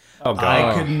 country. Oh, God.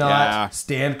 I could not Yeah.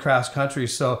 stand cross country.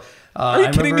 So Are you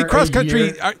kidding me? Cross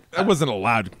country, I I wasn't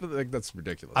allowed. Like, that's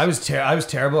ridiculous. was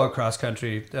terrible at cross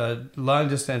country, long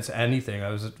distance, anything. I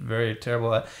was very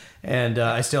terrible at, and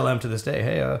I still am to this day.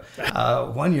 Hey,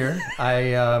 1 year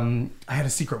I had a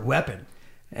secret weapon,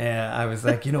 and I was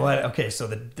like, you know what? Okay, so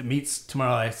the meets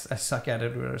tomorrow. I suck at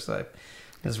it. So it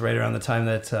was right around the time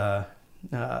that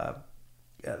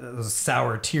those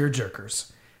sour tear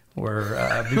jerkers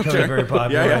were becoming very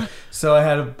popular. Yeah. So I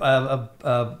had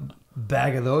a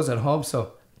bag of those at home.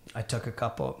 So I took a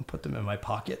couple and put them in my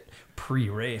pocket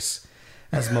pre-race,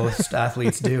 as most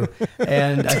athletes do.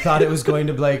 And I thought it was going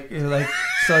to be like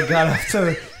so I got up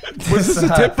to... Was this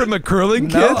a tip from the curling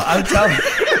kid? No, I'm telling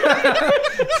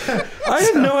I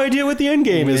have no idea what the end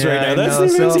game is Yeah, right now. I That's know.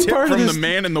 the amazing Tip part of from this. the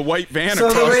man in the white van So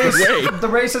across the way. the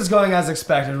race is going as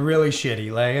expected, really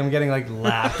shitty. Like I'm getting like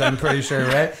lapped, I'm pretty sure,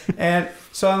 right? And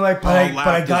So I'm like,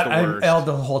 worst.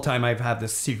 the whole time I've had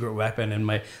this secret weapon in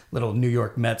my little New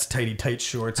York Mets tight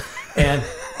shorts, and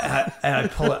I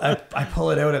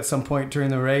pull it out at some point during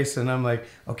the race, and I'm like,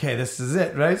 okay, this is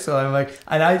it, right? So I'm like,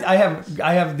 and I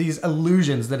have these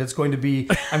illusions that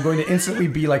I'm going to instantly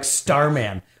be like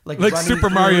Starman. Like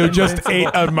Super Mario just ate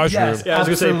a mushroom. Yes, Yeah, I was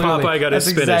going to say, absolutely. Popeye got his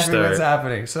That's spinach exactly there. what's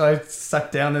happening. So I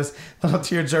suck down this little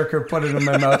tearjerker, put it in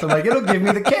my mouth. I'm like, it'll give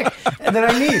me the kick. And then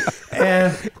I need.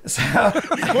 And so...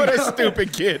 What a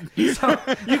stupid kid.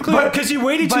 Because you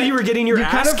waited till but you were getting your you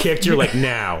kind ass of- kicked. You're like,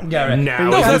 now. Yeah, right. Now.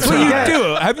 No, is the That's what time. you do.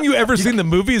 Haven't you ever seen the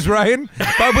movies, Ryan?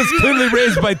 Bob was clearly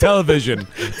raised by television.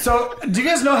 So, do you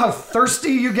guys know how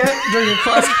thirsty you get during a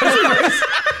cross-country race?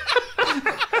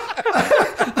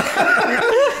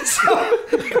 So,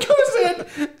 it goes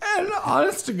in, and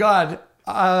honest to God,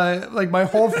 like my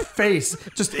whole face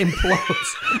just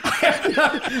implodes.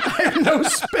 I have no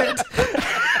spit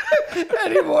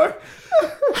anymore. I'm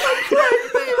crying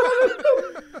thinking about it.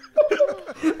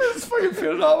 It's fucking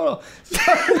phenomenal. So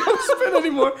I don't spit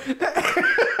anymore.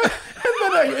 And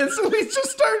then I instantly just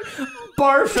start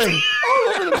barfing all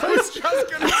over the place.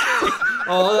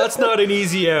 Oh, that's not an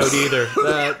easy out either.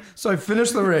 So I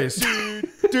finished the race.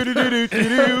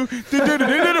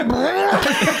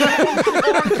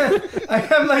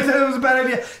 I'm like, that was a bad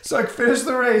idea. So I finished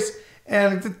the race,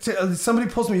 and somebody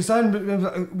pulls me aside.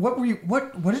 And, what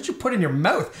did you put in your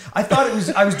mouth? I thought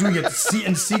I was doing it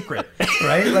in secret,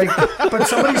 right? Like, but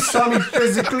somebody saw me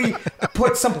physically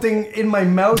put something in my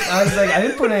mouth. I was like, I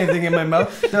didn't put anything in my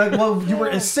mouth. They're like, well, you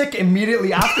were sick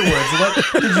immediately afterwards.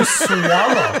 What did you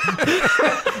swallow?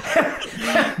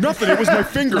 Nothing. It was my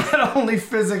finger. Not only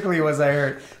physically was I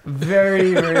hurt,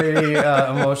 very, very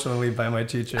emotionally by my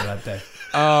teacher that day.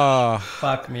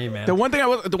 Fuck me, man. The one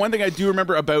thing I do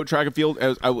remember about track and field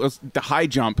was the high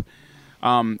jump.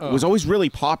 Was always really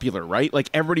popular, right? Like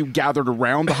everybody gathered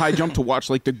around the high jump to watch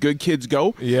like the good kids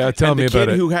go. Yeah, tell me about the kid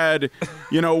it. who had,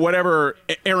 whatever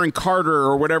Aaron Carter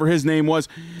or whatever his name was,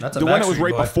 That's a the one that was Backstreet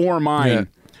right Boy. before mine. Yeah.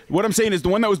 What I'm saying is the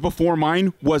one that was before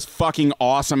mine was fucking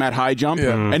awesome at high jump,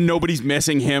 and nobody's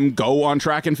missing him go on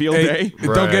track and field Hey, day.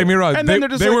 don't get me wrong. And They, then they're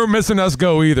just they like- weren't missing us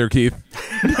go either, Keith.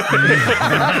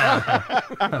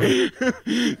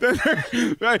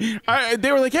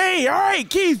 They were like, "Hey, all right,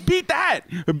 Keith, beat that.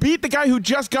 Beat the guy who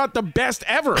just got the best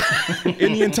ever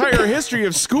in the entire history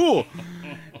of school."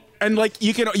 And like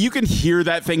you can hear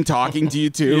that thing talking to you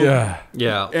too. Yeah.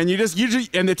 Yeah. And you just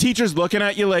and the teacher's looking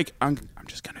at you like, I'm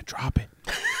just gonna drop it.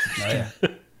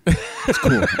 It's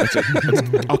cool.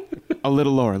 A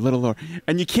little lower.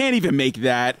 And you can't even make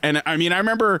that. And I mean, I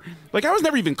remember, like, I was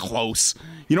never even close.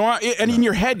 You know what? And in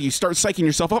your head, you start psyching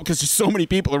yourself up because there's so many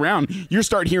people around. You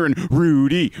start hearing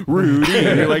Rudy.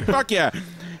 And you're like, fuck yeah.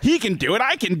 He can do it.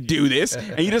 I can do this.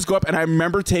 And you just go up. And I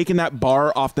remember taking that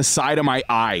bar off the side of my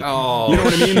eye. Oh, you know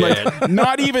what I mean? shit. Like,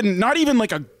 not even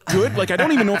like a good, like, I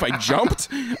don't even know if I jumped.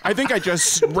 I think I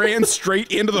just ran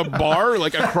straight into the bar,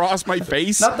 like across my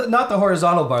face. Not the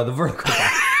horizontal bar, the vertical bar.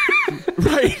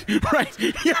 Right,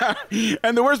 yeah.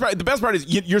 And the best part is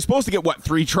you're supposed to get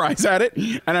 3 tries at it.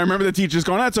 And I remember the teacher's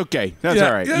going, "That's okay, that's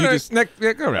all right. Yeah, You no, just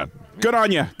go around. good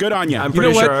on you." I'm You pretty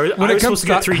know what? sure I When it was comes supposed to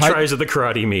get to 3 high- tries of the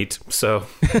karate meet. So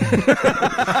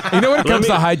You know, when it comes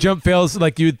to high jump fails,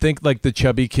 like you would think, like the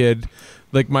chubby kid,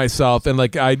 like myself, and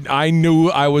like I knew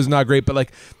I was not great, but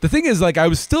like the thing is, like I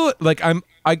was still like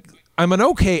I'm an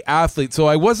okay athlete, so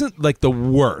I wasn't like the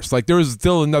worst. Like there was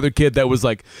still another kid that was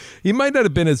like, he might not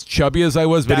have been as chubby as I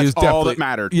was, but he was That's all definitely that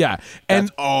mattered. Yeah, and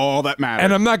That's all that matters.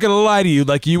 and I'm not gonna lie to you,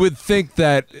 like you would think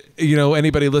that, you know,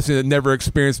 anybody listening that never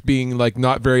experienced being like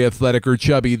not very athletic or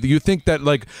chubby, you think that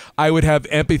like I would have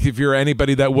empathy for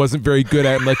anybody that wasn't very good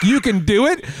at it. Like, you can do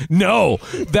it? No.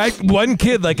 That one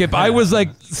kid, like if I was like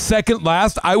second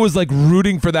last, I was like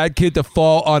rooting for that kid to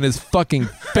fall on his fucking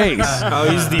face. oh,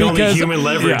 he's the only Because- human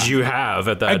leverage yeah. you have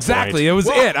at that Exactly. point. It was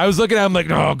it. I was looking at him like,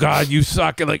 oh God, you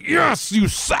suck. And like, yes, you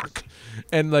suck.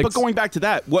 And like, But going back to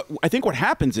that, what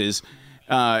happens is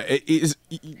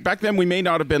back then we may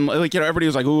not have been like, everybody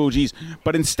was like, oh geez,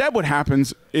 but instead what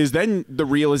happens is then the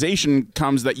realization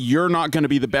comes that you're not going to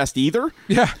be the best either.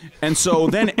 Yeah. And so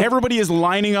then everybody is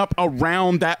lining up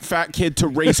around that fat kid to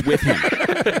race with him.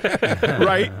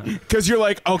 Right? Because you're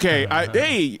like, okay,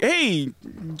 hey,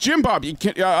 Jim Bob,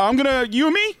 you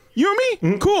and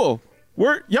me? Cool.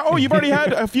 You've already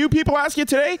had a few people ask you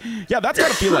today? Yeah, that's got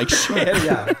to feel like shit.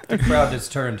 Yeah, the crowd has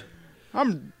turned.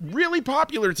 I'm really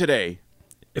popular today.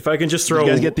 If I can just throw,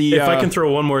 guys get the, if I can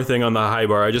throw one more thing on the high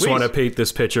bar, I just Please. want to paint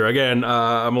this picture again.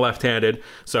 I'm left-handed,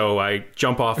 so I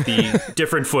jump off the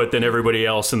different foot than everybody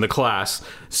else in the class.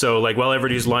 So, like, while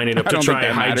everybody's lining up I to don't think try a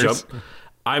that high matters. jump,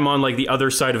 I'm on like the other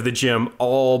side of the gym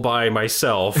all by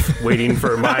myself waiting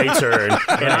for my turn,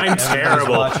 and I'm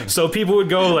terrible. watching. So people would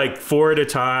go like 4 at a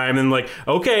time, and like,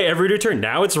 okay, every turn.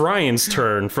 Now it's Ryan's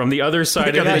turn from the other side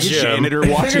of the That gym. janitor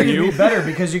Figured watching it'd you. be better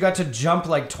because you got to jump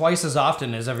like twice as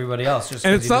often as everybody else. Just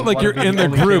And 'cause it's you not didn't like you're wanna be in the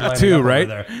only kid group lining too, up over right?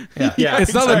 there. Yeah. Yeah,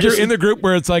 It's not like you're in the group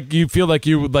where it's like you feel like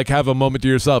you would like have a moment to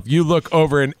yourself. You look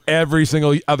over and every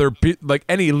single other like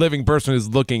any living person is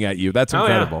looking at you. That's Oh,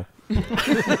 yeah. incredible.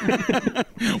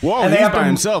 Whoa, And they he's have by to,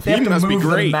 himself. They He have to must be move the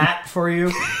great. mat for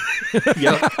you. Yep. You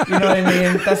know what I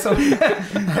mean? That's so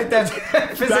like that's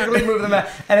physically move the mat,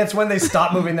 and it's when they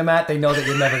stop moving the mat, they know that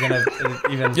you're never gonna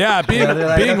even. Yeah, being, you know, they're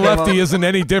like, being okay, lefty well, isn't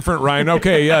any different, Ryan.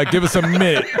 Okay, yeah, give us a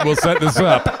minute. We'll set this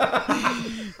up.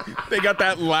 They got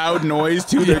that loud noise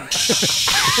too. They're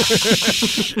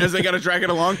as they got to drag it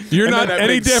along. You're And then not that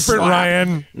any big different, slap.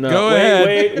 Ryan. No, Go wait,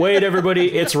 ahead. wait,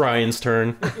 everybody! It's Ryan's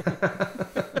turn.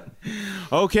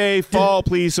 Okay, fall,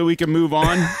 please, so we can move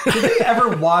on. Did they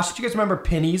ever wash? Do you guys remember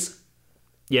pennies?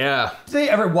 Yeah, Did they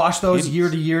ever wash those year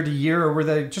to year to year, or were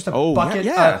they just a Oh, bucket,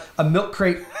 yeah. A milk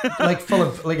crate, like full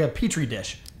of like a petri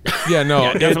dish, Yeah, no,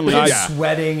 Yeah, definitely, I, yeah.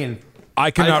 sweating and I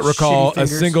cannot I- recall shitty a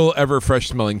fingers. single ever fresh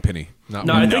smelling penny. Not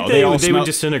no, one. I No, think they they all would smell-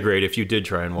 disintegrate if you did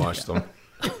try and wash them.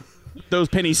 Those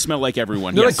pennies smell like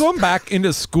everyone. No, Yes. like going back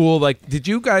into school, like, did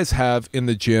you guys have in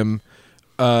the gym?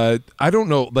 I don't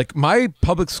know. Like my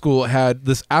public school had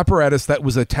this apparatus that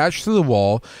was attached to the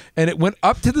wall, and it went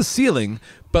up to the ceiling.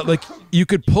 But like you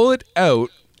could pull it out,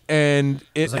 and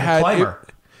it like a had. climber.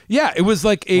 Yeah, it was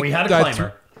like a. We had a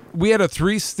climber. We had a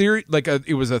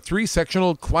it was a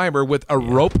 3-sectional climber with a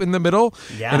rope in the middle,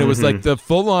 Yeah. and it was like the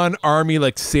full-on army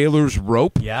like sailor's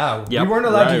rope. yeah, Yep. we weren't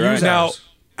allowed to Right, use right. Now, ours.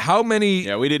 how many?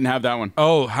 Yeah, we didn't have that one.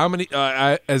 Oh, how many?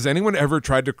 Has anyone ever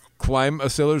tried to climb a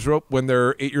sailor's rope when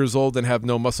they're 8 years old and have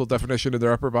no muscle definition in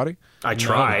their upper body? I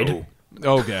tried.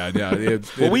 Oh god, yeah.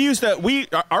 Well, we used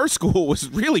that. Our school was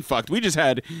really fucked. We just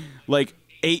had like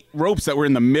 8 ropes that were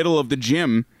in the middle of the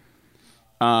gym.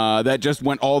 That just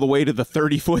went all the way to the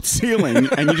 30-foot ceiling,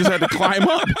 and you just had to climb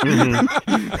up.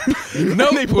 no,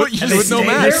 And they put you they with no stayed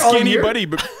mask. there all skinny year? buddy.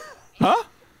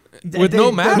 With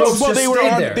no mask? the No, ropes well, just they were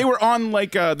stayed on. there. They were on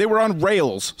like they were on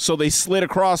rails, so they slid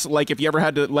across. Like if you ever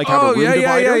had to like have Oh a room yeah,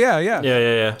 divider.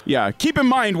 Yeah. Yeah, keep in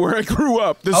mind where I grew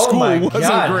up, the Oh school my wasn't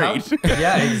God, great.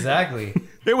 yeah, exactly.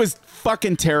 It was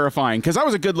fucking terrifying because I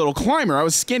was a good little climber. I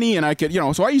was skinny and I could,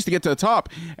 so I used to get to the top,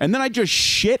 and then I just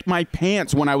shit my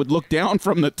pants when I would look down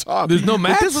from the top. There's no But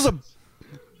mats?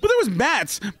 But there was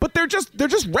mats, but they're just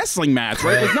wrestling mats,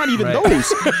 right? Like not even Right.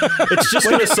 those. It's just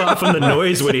gonna soften the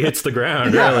noise when he hits the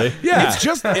ground. Really. Yeah.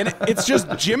 It's just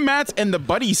gym mats and the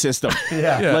buddy system.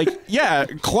 Yeah. Like, yeah,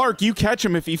 Clark, you catch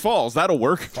him if he falls. That'll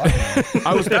work.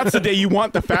 That's the day you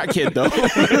want the fat kid, though.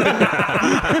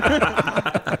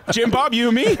 Jim Bob, you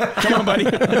and me? Come on, buddy.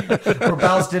 We're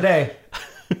pals today.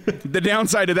 The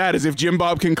downside of that is if Jim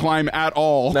Bob can climb at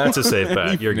all. That's a safe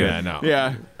bet. You're good. Yeah, no.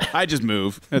 Yeah, I just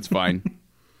move. That's fine.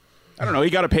 I don't know.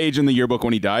 He got a page in the yearbook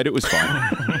when he died. It was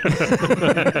fine.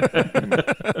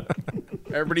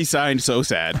 Everybody signed so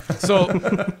sad. So,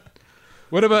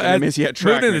 what about I miss you at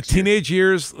track moving into next year. teenage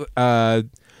years?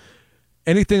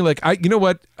 Anything like you know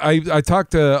what? I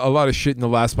talked a lot of shit in the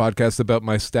last podcast about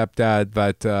my stepdad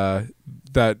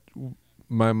that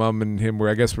my mom and him were,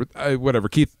 I guess, whatever.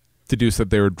 Keith deduced that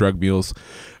they were drug mules,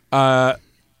 but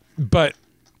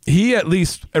he at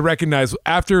least recognized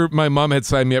after my mom had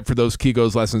signed me up for those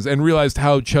Kegels lessons and realized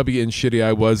how chubby and shitty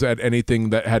I was at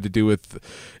anything that had to do with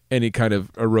any kind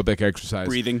of aerobic exercise.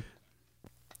 Breathing.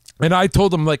 And I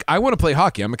told him, like, I want to play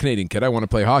hockey. I'm a Canadian kid. I want to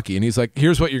play hockey. And he's like,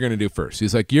 here's what you're going to do first.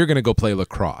 He's like, you're going to go play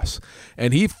lacrosse.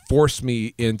 And he forced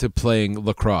me into playing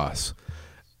lacrosse.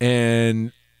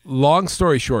 And long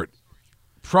story short,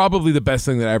 probably the best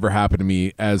thing that ever happened to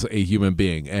me as a human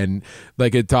being. And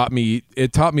like it taught me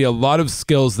a lot of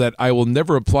skills that I will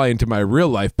never apply into my real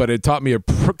life, but it taught me a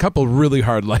couple really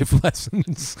hard life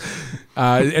lessons.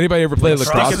 Anybody ever play lacrosse?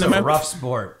 Lacrosse is a rough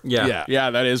sport. Yeah. Yeah,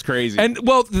 that is crazy. And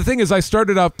well, the thing is, I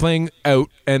started off playing out,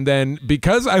 and then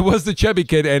because I was the chubby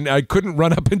kid and I couldn't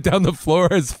run up and down the floor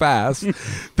as fast,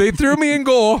 they threw me in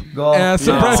goal. Goal. Surprise, sounds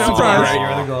surprise! about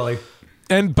right. You're the goalie.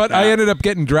 But I ended up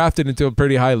getting drafted into a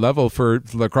pretty high level for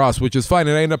lacrosse, which is fine.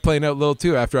 And I ended up playing out little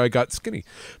too after I got skinny.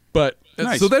 But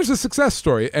Nice. so there's a success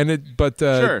story, and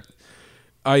sure.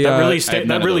 I That I have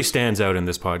none of those. stands out in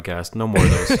this podcast. No more of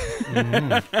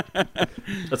those.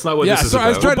 That's not what yeah. this is So I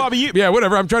was about. trying, Bobby, you- yeah,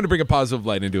 whatever. I'm trying to bring a positive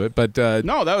light into it, but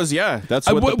No, that's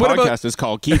what what the about- podcast is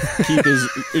called. Keith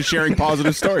is sharing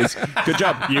positive stories. Good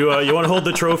job. You want to hold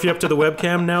the trophy up to the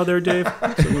webcam now, there, Dave?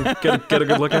 So we get a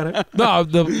good look at it. no.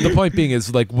 The point being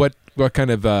is like what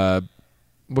kind of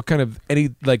any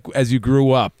like as you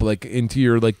grew up, like into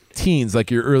your like teens, like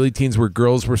your early teens, where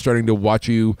girls were starting to watch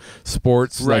you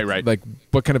sports, Right. Like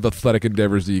what kind of athletic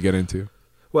endeavors do you get into?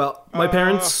 Well, my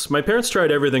parents tried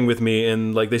everything with me,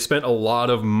 and like they spent a lot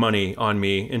of money on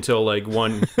me until like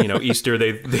one Easter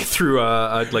they threw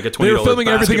like a $20 They were filming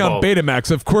everything on basketball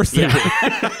Betamax, of course they were.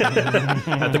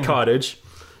 at the cottage.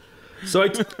 So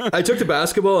I took to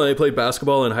basketball, and I played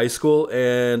basketball in high school,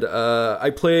 and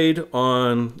I played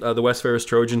on the West Ferris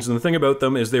Trojans. And the thing about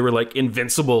them is they were like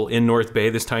invincible in North Bay,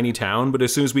 this tiny town. But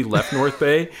as soon as we left North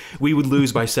Bay, we would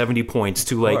lose by 70 points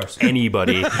to like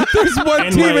anybody. There's one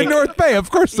And, team in like- North Bay,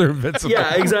 of course they're invincible.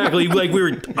 Yeah, exactly. Like we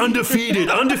were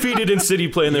undefeated in city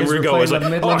play, and then guys we were go, I was playing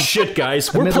like, the oh Midland- shit,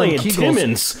 guys, we're Midland playing Kegels.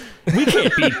 Timmins. We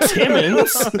can't beat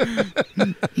Timmins.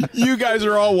 You guys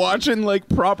are all watching like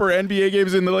proper NBA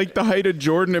games in the height of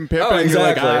Jordan and Pippen. Oh, And you're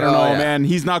like, exactly. I don't know, Oh, yeah. man.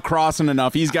 He's not crossing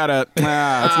enough. He's got to.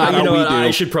 That's not You how know we what? do.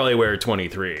 I should probably wear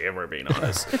 23, if we're being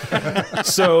honest.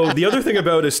 So the other thing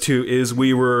about us too is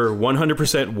we were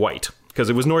 100% white because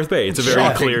it was North Bay. It's a very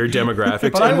Shocking. clear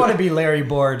demographic. But I want to be Larry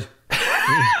Board.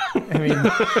 I mean,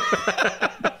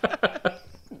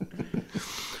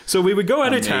 So we would go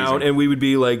out of town, Amazing. and we would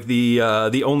be like the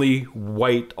only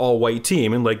all white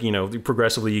team, and like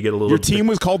progressively you get a little. Your team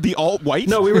was called the Alt White?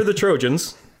 No, we were the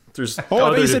Trojans. There's Oh, I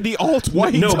thought you said the Alt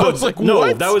White. No, I but was like, no,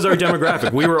 what? that was our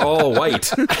demographic. We were all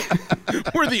white.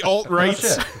 We're the Alt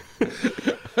Rights.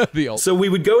 The old- So we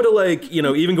would go to like,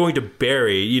 even going to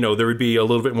Barrie, there would be a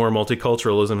little bit more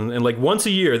multiculturalism. And like once a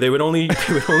year, they would only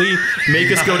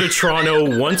make us go to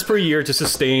Toronto once per year to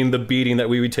sustain the beating that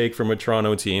we would take from a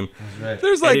Toronto team.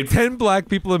 There's like it- 10 black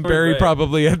people in Barrie Right.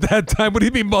 probably at that time. What do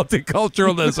you mean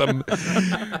multiculturalism?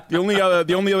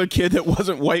 The only other kid that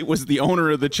wasn't white was the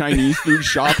owner of the Chinese food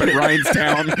shop at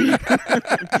Ryanstown.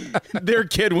 Their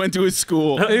kid went to his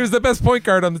school. He was the best point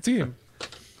guard on the team.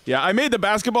 Yeah, I made the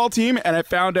basketball team, and I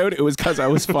found out it was because I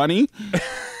was funny.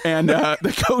 And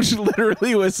the coach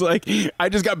literally was like, I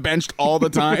just got benched all the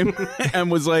time,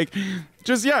 and was like,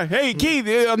 hey,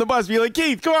 Keith, on the bus, be like,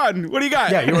 Keith, come on, what do you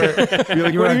got? yeah, you were Be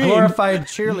like, you were what a do you mean? glorified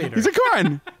cheerleader. He's like, come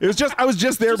on. I was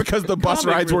just there because the bus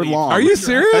Comic rides were relief. long. Are you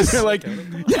serious? They're like,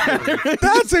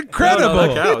 That's incredible. No,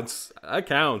 that counts. That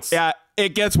counts. yeah,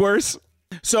 it gets worse.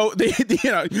 So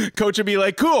coach would be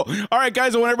like, cool. All right,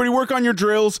 guys, I want everybody to work on your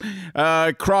drills,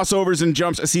 crossovers and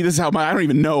jumps. See, this is how I don't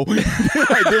even know.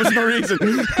 There's no reason.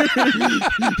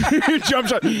 Jump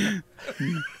shot.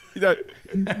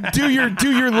 Do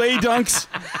your lay dunks.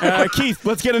 Keith,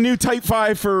 let's get a new Type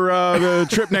 5 for the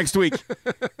trip next week.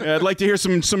 I'd like to hear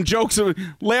some jokes.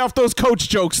 Lay off those coach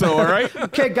jokes, though, all right?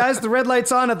 Okay, guys, the red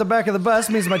light's on at the back of the bus.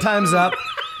 Means my time's up.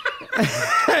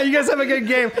 You guys have a good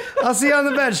game. I'll see you on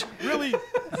the bench. Really?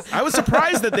 I was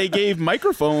surprised that they gave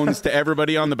microphones to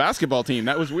everybody on the basketball team.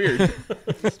 That was weird.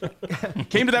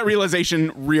 Came to that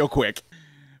realization real quick.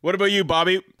 What about you,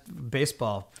 Bobby?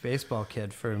 Baseball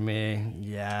kid for me.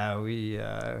 Yeah, we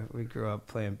grew up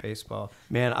playing baseball.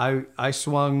 Man, I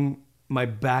swung my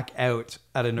back out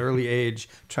at an early age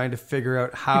trying to figure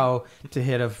out how to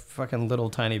hit a fucking little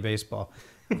tiny baseball.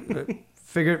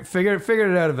 Figured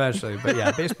it out eventually, but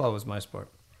yeah, baseball was my sport.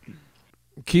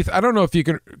 Keith, I don't know if you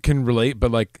can relate,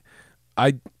 but like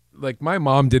my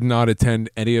mom did not attend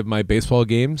any of my baseball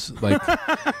games. Like,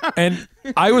 and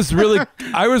I was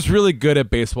really good at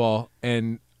baseball,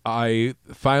 and I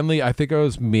think I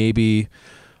was maybe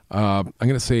I'm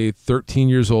gonna say 13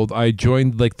 years old. I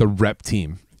joined like the rep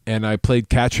team, and I played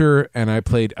catcher and I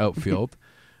played outfield.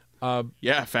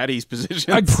 Yeah, Fatty's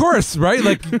position. Of course, right?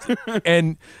 Like,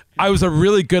 and I was a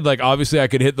really good, like, obviously I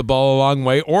could hit the ball a long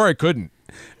way or I couldn't.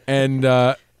 And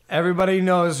Everybody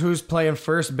knows who's playing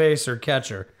first base or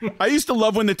catcher. I used to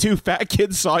love when the two fat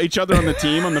kids saw each other on the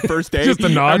team on the first day. Just a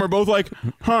nod. And we're both like,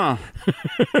 huh.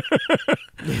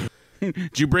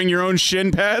 Did you bring your own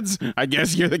shin pads? I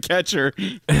guess you're the catcher.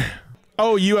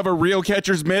 Oh, you have a real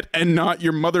catcher's mitt and not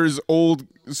your mother's old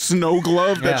snow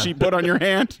glove that Yeah. she put on your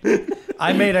hand?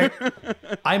 I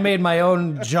made my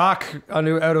own jock out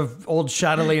of old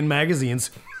Chatelaine magazines.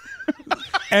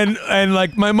 And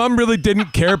like my mom really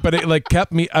didn't care, but it like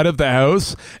kept me out of the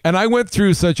house. And I went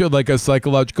through such a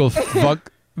psychological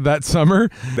fuck that summer.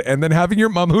 And then having your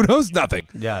mom who knows nothing.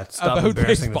 Yeah, stop About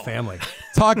embarrassing baseball. the family.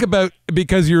 Talk about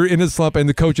because you're in a slump and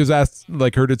the coach has asked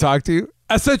like her to talk to you.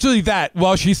 Essentially that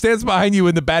while she stands behind you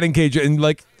in the batting cage and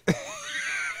like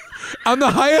on the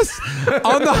highest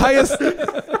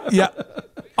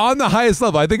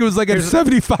level. I think it was like a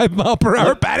 75 mile per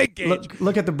hour batting cage.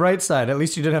 Look at the bright side. At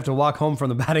least you didn't have to walk home from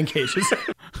the batting cages.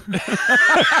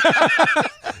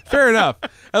 Fair enough.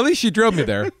 At least she drove me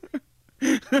there.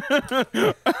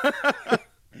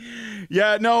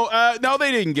 Yeah, no,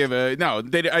 they didn't give a no.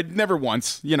 I never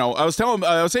once. You know, I was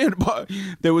saying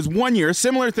there was one year,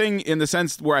 similar thing in the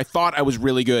sense where I thought I was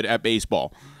really good at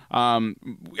baseball.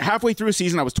 Halfway through a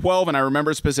season, I was 12, and I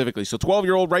remember specifically. So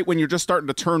 12-year-old, right when you're just starting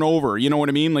to turn over, you know what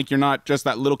I mean? Like you're not just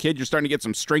that little kid. You're starting to get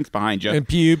some strength behind you And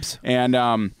pubes. And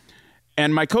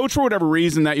my coach, for whatever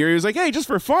reason that year, he was like, hey, just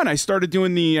for fun, I started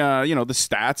doing the the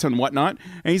stats and whatnot.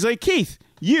 And he's like, Keith,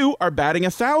 you are batting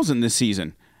 1,000 this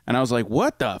season. And I was like,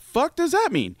 what the fuck does that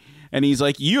mean? And he's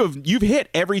like, you've hit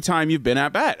every time you've been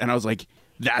at bat. And I was like,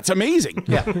 that's amazing.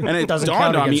 Yeah. And it Doesn't dawned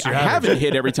count on me, against I your average. haven't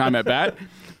hit every time at bat,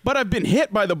 but I've been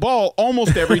hit by the ball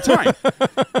almost every time.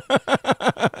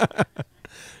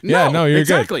 Yeah, no, you're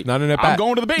exactly. good. Not an at I'm bat.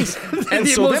 going to the base. And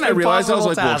The so most then I realized, I was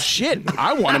like, impossible well, task. shit,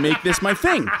 I want to make this my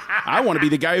thing. I want to be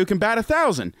the guy who can bat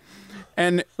 1,000.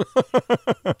 And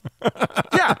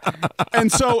yeah,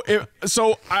 and so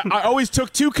I always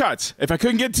took 2 cuts. If I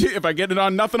couldn't get 2, if I get it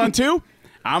on nothing on 2,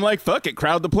 I'm like, fuck it,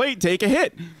 crowd the plate, take a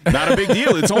hit. Not a big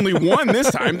deal. It's only 1 this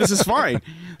time. This is fine.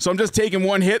 So I'm just taking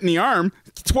 1 hit in the arm.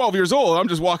 12 years old. I'm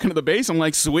just walking to the base. I'm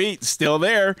like, sweet, still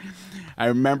there. I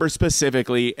remember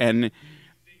specifically, and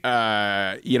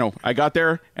I got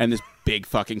there, and this big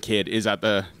fucking kid is at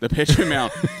the pitching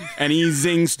mound, and he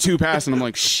zings 2 passes, and I'm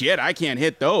like, shit, I can't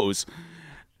hit those.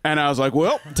 And I was like,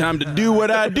 well, time to do what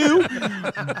I do.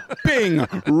 Bing,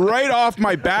 right off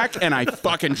my back, and I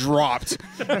fucking dropped.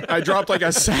 I dropped like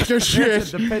a sack of shit.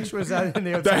 The pitch was out in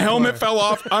the outside The helmet corner. fell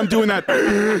off. I'm doing that.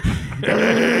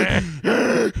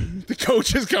 The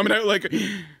coach is coming out like...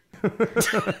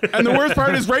 And the worst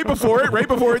part is right before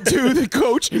it too, the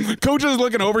coach is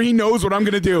looking over. He knows what I'm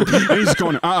going to do. And he's just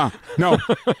going, no,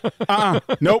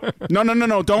 nope,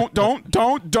 no, don't.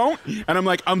 And I'm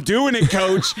like, I'm doing it,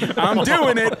 coach. I'm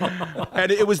doing it.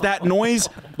 And it was that noise.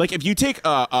 Like if you take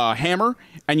a hammer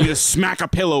and you just smack a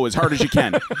pillow as hard as you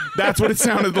can. That's what it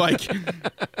sounded like.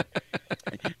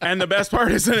 And the best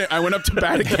part is that I went up to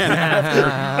bat again after.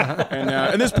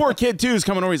 And this poor kid, too, is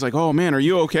coming over. He's like, oh, man, are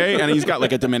you okay? And he's got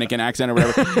like a Dominican accent or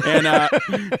whatever. And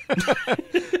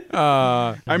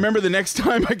I remember the next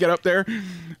time I get up there,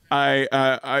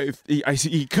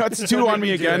 he cuts 2 on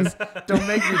me again. Don't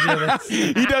make me do this.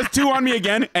 He does 2 on me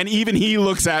again. And even he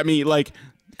looks at me like,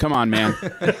 come on, man.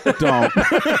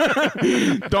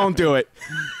 Don't do it.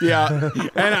 Yeah.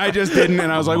 And I just didn't.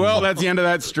 And I was like, well, that's the end of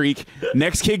that streak.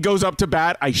 Next kid goes up to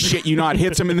bat. I shit you not,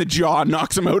 hits him in the jaw,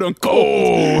 knocks him out on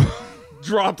cold.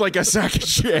 Dropped like a sack of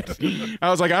shit.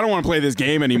 I was like, I don't want to play this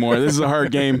game anymore. This is a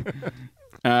hard game.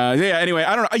 Anyway,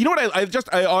 I don't know. You know what?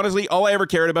 I honestly, all I ever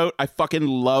cared about, I fucking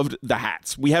loved the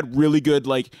hats. We had really good,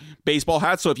 like, baseball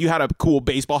hats. So if you had a cool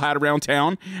baseball hat around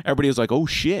town, everybody was like, oh,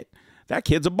 shit. That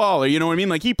kid's a baller, you know what I mean?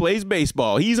 Like, he plays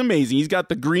baseball. He's amazing. He's got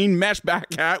the green mesh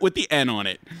back hat with the N on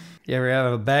it. You ever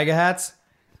have a bag of hats?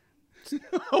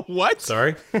 What?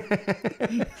 Sorry.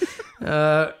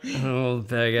 Old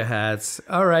bag of hats.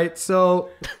 All right, so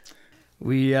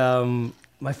we,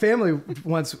 my family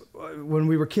once, when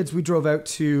we were kids, we drove out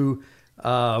to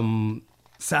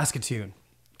Saskatoon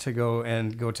to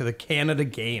go to the Canada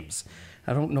Games.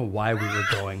 I don't know why we were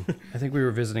going. I think we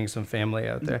were visiting some family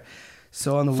out there.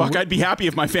 So on the Fuck, I'd be happy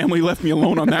if my family left me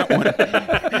alone on that one.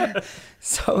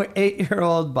 So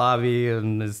 8-year-old Bobby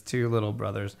and his 2 little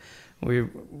brothers, we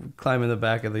climb in the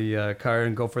back of the car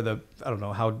and go for the, I don't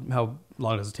know, how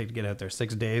long does it take to get out there?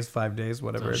 6 days, 5 days,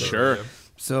 whatever it is. Sure.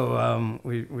 So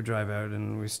we drive out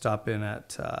and we stop in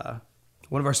at,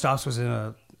 one of our stops was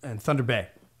in Thunder Bay.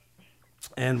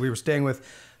 And we were staying with,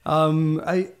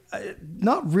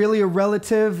 not really a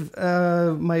relative,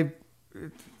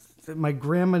 my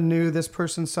grandma knew this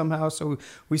person somehow, so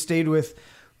we stayed with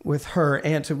her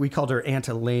aunt. We called her Aunt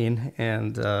Elaine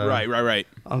and Right.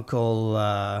 Uncle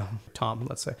Tom,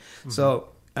 let's say. So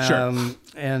Sure.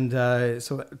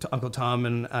 So Uncle Tom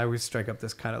and I, we strike up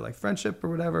this kind of like friendship or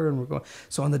whatever, and we're going.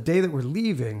 So on the day that we're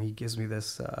leaving, he gives me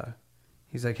this.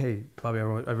 He's like, "Hey, Bobby, I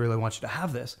really want you to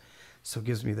have this." So he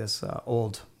gives me this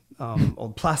old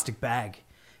plastic bag,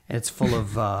 and it's full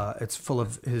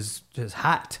of his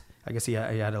hat. I guess he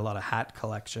had a lot of hat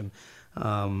collection,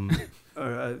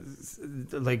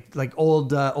 like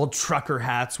old trucker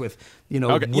hats with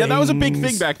Okay. Yeah, that was a big wings.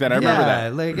 thing back then. I remember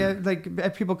that.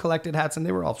 Like people collected hats and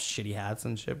they were all shitty hats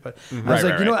and shit. But I was Right,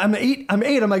 like, right, you know, right. I'm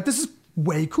eight. I'm like, this is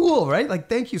way cool, right? Like,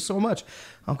 thank you so much,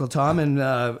 Uncle Tom. And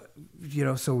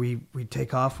so we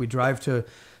take off. We drive to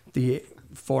the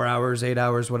 4 hours, 8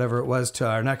 hours, whatever it was, to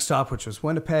our next stop, which was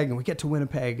Winnipeg. And we get to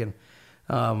Winnipeg and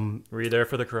Were you there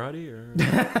for the karate?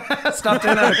 Or? Stopped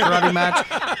in at a karate match.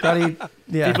 Karate,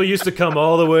 yeah. People used to come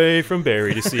all the way from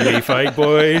Barrie to see me fight,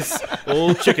 boys.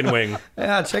 Old chicken wing.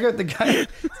 Yeah, check out the guy.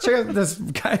 Check out this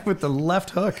guy with the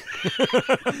left hook.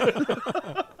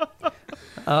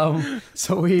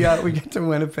 So we get to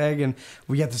Winnipeg and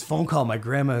we get this phone call. My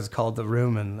grandma has called the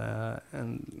room and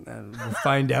we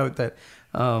find out that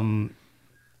Aunt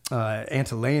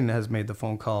Elaine has made the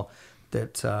phone call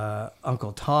that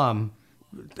Uncle Tom,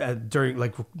 during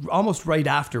like almost right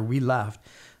after we left,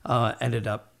 ended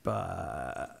up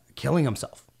killing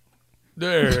himself.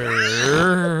 You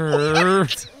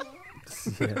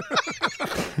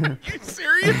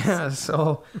serious? Yeah,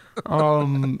 so,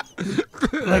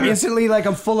 like instantly, like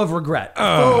I'm full of regret.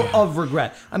 Full of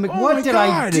regret. I'm like, what did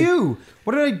I do?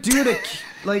 What did I do to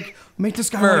like make this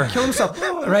guy want to kill himself?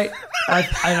 Right? I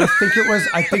think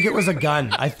it was a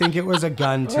gun. I think it was a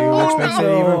gun too, which makes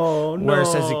it even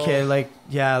worse as a kid. Like,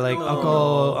 yeah, like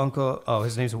Uncle. Oh,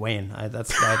 his name's Wayne. That's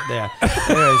that. Yeah.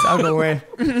 Anyways, Uncle Wayne.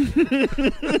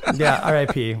 Yeah.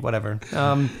 R.I.P. Whatever.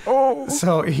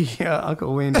 So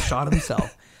Uncle Wayne shot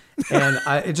himself, and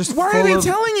it just. Why are they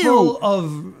telling you? Full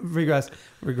of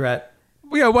regret.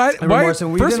 Yeah, why? Remorse,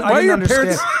 and First, why are your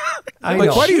parents?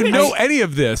 Like, why do you know any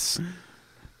of this?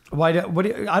 Why?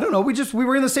 I don't know. We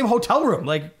were in the same hotel room.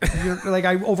 Like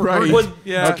I overheard. Right. Was,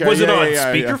 Okay, was it yeah, on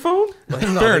yeah, yeah. speakerphone?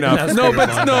 Fair enough. No, but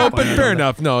fair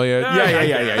enough. No,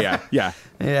 Yeah.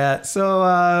 Yeah. So,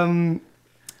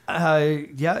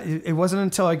 it wasn't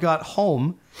until I got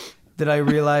home that I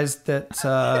realized that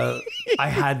I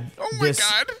had this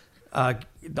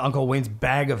Uncle Wayne's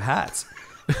bag of hats,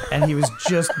 and he was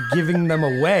just giving them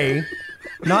away.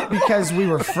 Not because we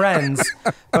were friends,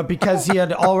 but because he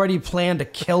had already planned to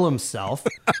kill himself.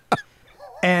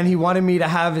 And he wanted me to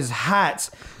have his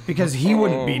hats because he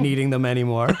wouldn't be needing them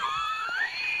anymore.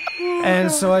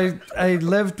 And so I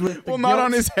lived with the Well, not guilt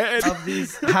on his head. of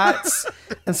these hats.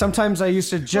 And sometimes I used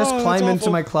to just climb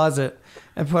into my closet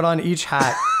and put on each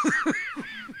hat.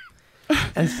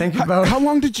 And think about How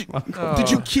long did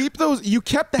you keep those? You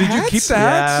kept the hats? Did you keep the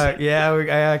hats?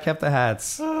 I kept the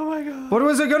hats. Oh my god! What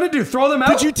was I gonna do? Throw them out?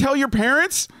 Did you tell your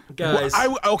parents? Guys.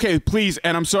 Okay, please.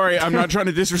 And I'm sorry. I'm not trying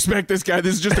to disrespect this guy.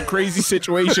 This is just a crazy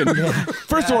situation.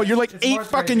 First of all, you're like 8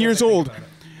 fucking years old.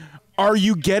 Are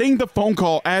you getting the phone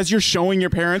call as you're showing your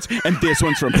parents? And this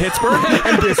one's from Pittsburgh,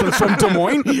 and this one's from Des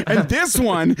Moines, and this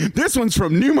one's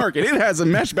from Newmarket. It has a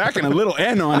mesh back and a little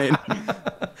N on it.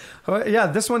 Yeah,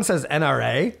 this one says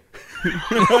NRA.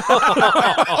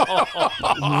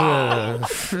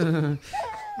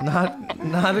 Not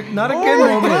a good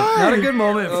moment. Not a good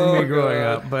moment for me growing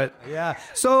up. But yeah,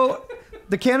 so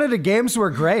the Canada Games were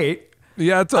great.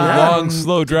 Yeah, it's a long,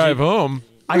 slow drive home.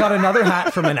 I got another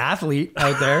hat from an athlete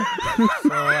out there.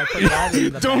 So I put that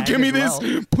in the Don't bag give me as this.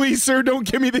 well. Please, sir, don't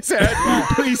give me this hat.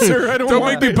 Please, sir, I don't Don't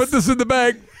want make me this. put this in the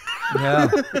bag. Yeah.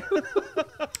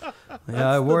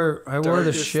 Yeah, I wore the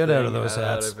Darkest shit out of thing those hat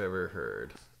hats. I've ever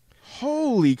heard.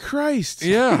 Holy Christ.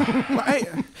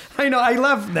 Yeah. I know I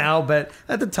left now, but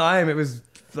at the time it was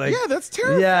like Yeah, that's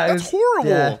terrible. Yeah, it That's was- horrible.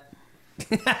 yeah.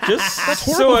 Just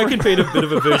so I can paint a bit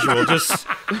of a visual, just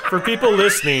for people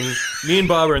listening, me and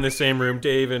Bob are in the same room,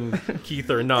 Dave and Keith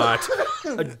are not.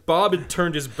 Bob had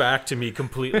turned his back to me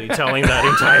completely telling that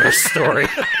entire story.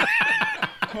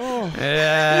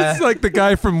 Yeah. It's like the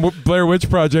guy from Blair Witch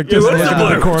Project just what is looking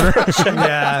the in the corner.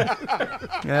 Yeah.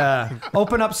 Yeah.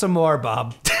 Open up some more,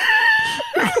 Bob.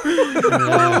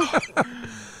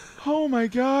 Oh my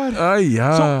God.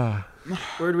 Yeah.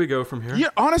 Where do we go from here? Yeah,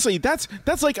 honestly, that's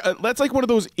like one of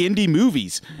those indie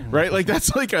movies, right? Like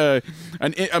that's like a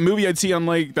movie I'd see on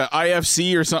like the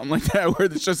IFC or something like that, where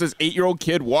it's just this 8-year-old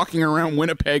kid walking around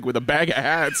Winnipeg with a bag of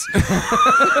hats,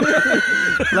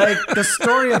 Like the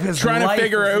story of his trying life to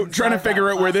figure is inside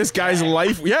out where this guy's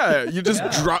life. Yeah, you're just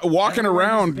walking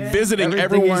around been, visiting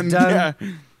everything he's everyone. done.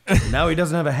 Yeah, Now he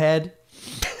doesn't have a head.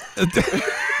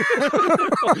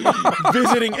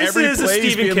 visiting This every is a place.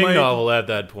 Stephen being King like, novel at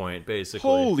that point, basically.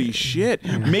 holy shit!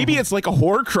 Maybe it's like a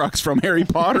Horcrux from Harry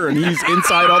Potter, and he's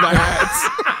inside all the hats.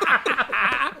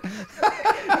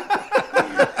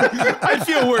 I'd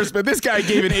feel worse, but this guy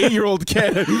gave an 8-year-old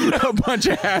kid a bunch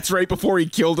of hats right before he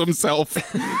killed himself.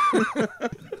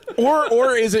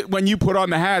 Or is it when you put on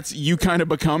the hats, you kind of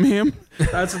become him?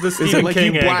 That's the Is Stephen it like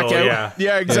King you black angle, out?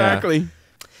 yeah. Exactly.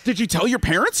 Did you tell your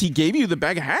parents he gave you the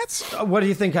bag of hats? What do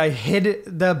you think? I hid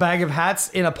the bag of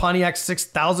hats in a Pontiac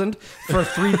 6000 for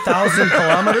 3,000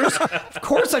 kilometers? Of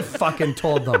course I fucking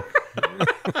told them.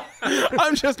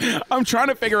 I'm trying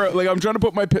to figure out, like, I'm trying to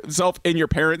put myself in your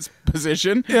parents'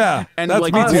 position. Yeah, And that's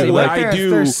like me too. what my I parents, do.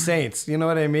 they're saints. You know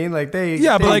what I mean? Like they.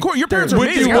 Yeah, but they- like, Of course, your parents are would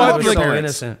amazing. you I want love your like so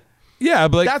parents. innocent. Yeah,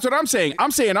 but like, That's what I'm saying. I'm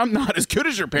saying I'm not as good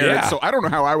as your parents, Yeah. so I don't know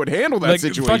how I would handle that like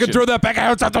situation. fucking throw that back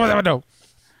out out the window.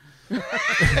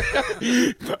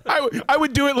 I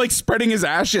would do it like spreading his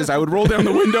ashes. I would roll down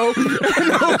the window and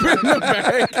open the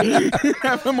bag,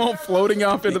 have them all floating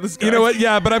off into the sky. You know what?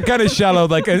 Yeah, but I'm kind of shallow.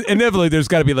 Like inevitably, there's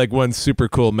got to be like one super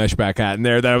cool mesh back hat in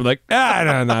there that I'm like,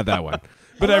 no, not that one.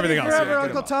 But everything else. Forever, yeah,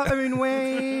 Uncle Tom. I mean,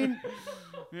 Wayne.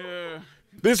 Yeah.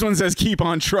 This one says keep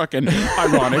on trucking.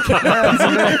 Ironic.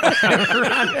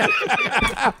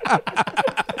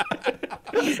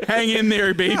 Hang in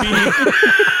there, baby.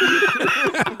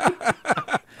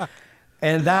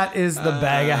 And that is the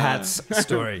bag of hats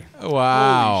story.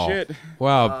 Wow. Holy shit.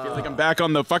 Wow. Feels like I'm back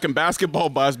on the fucking basketball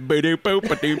bus.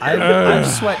 I've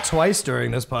sweat twice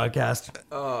during this podcast.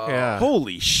 Yeah.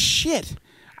 Holy shit.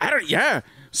 Yeah.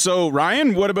 So,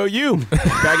 Ryan, what about you?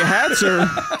 Bag of hats or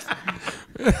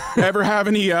ever have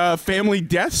any family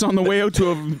deaths on the way out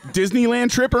to a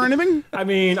Disneyland trip or anything? I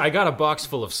mean, I got a box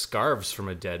full of scarves from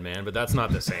a dead man, but that's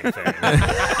not the same thing.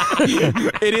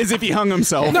 It is if he hung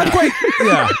himself. Not quite.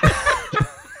 Yeah.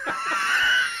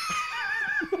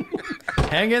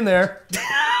 Hang in there.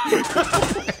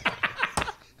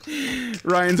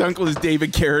 Ryan's uncle is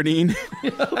David Carradine.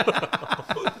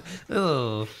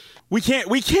 Ugh. We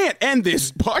can't end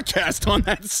this podcast on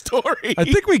that story. I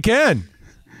think we can.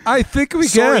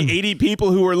 Sorry, 80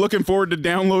 people who are looking forward to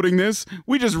downloading this.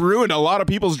 We just ruined a lot of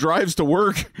people's drives to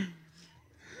work.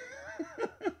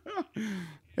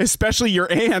 Especially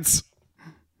your aunts.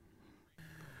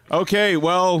 Okay,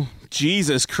 well,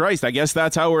 Jesus Christ. I guess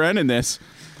that's how we're ending this.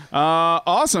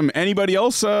 Awesome. Anybody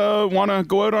else want to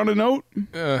go out on a note?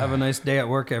 Have a nice day at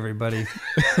work, everybody.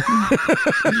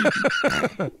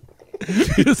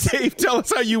 Dave, tell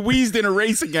us how you wheezed in a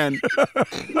race again.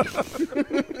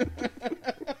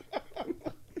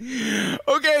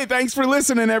 Okay, thanks for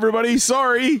listening, everybody.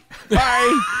 Sorry.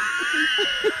 Bye.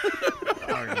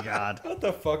 Oh, God. What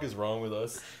the fuck is wrong with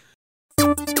us?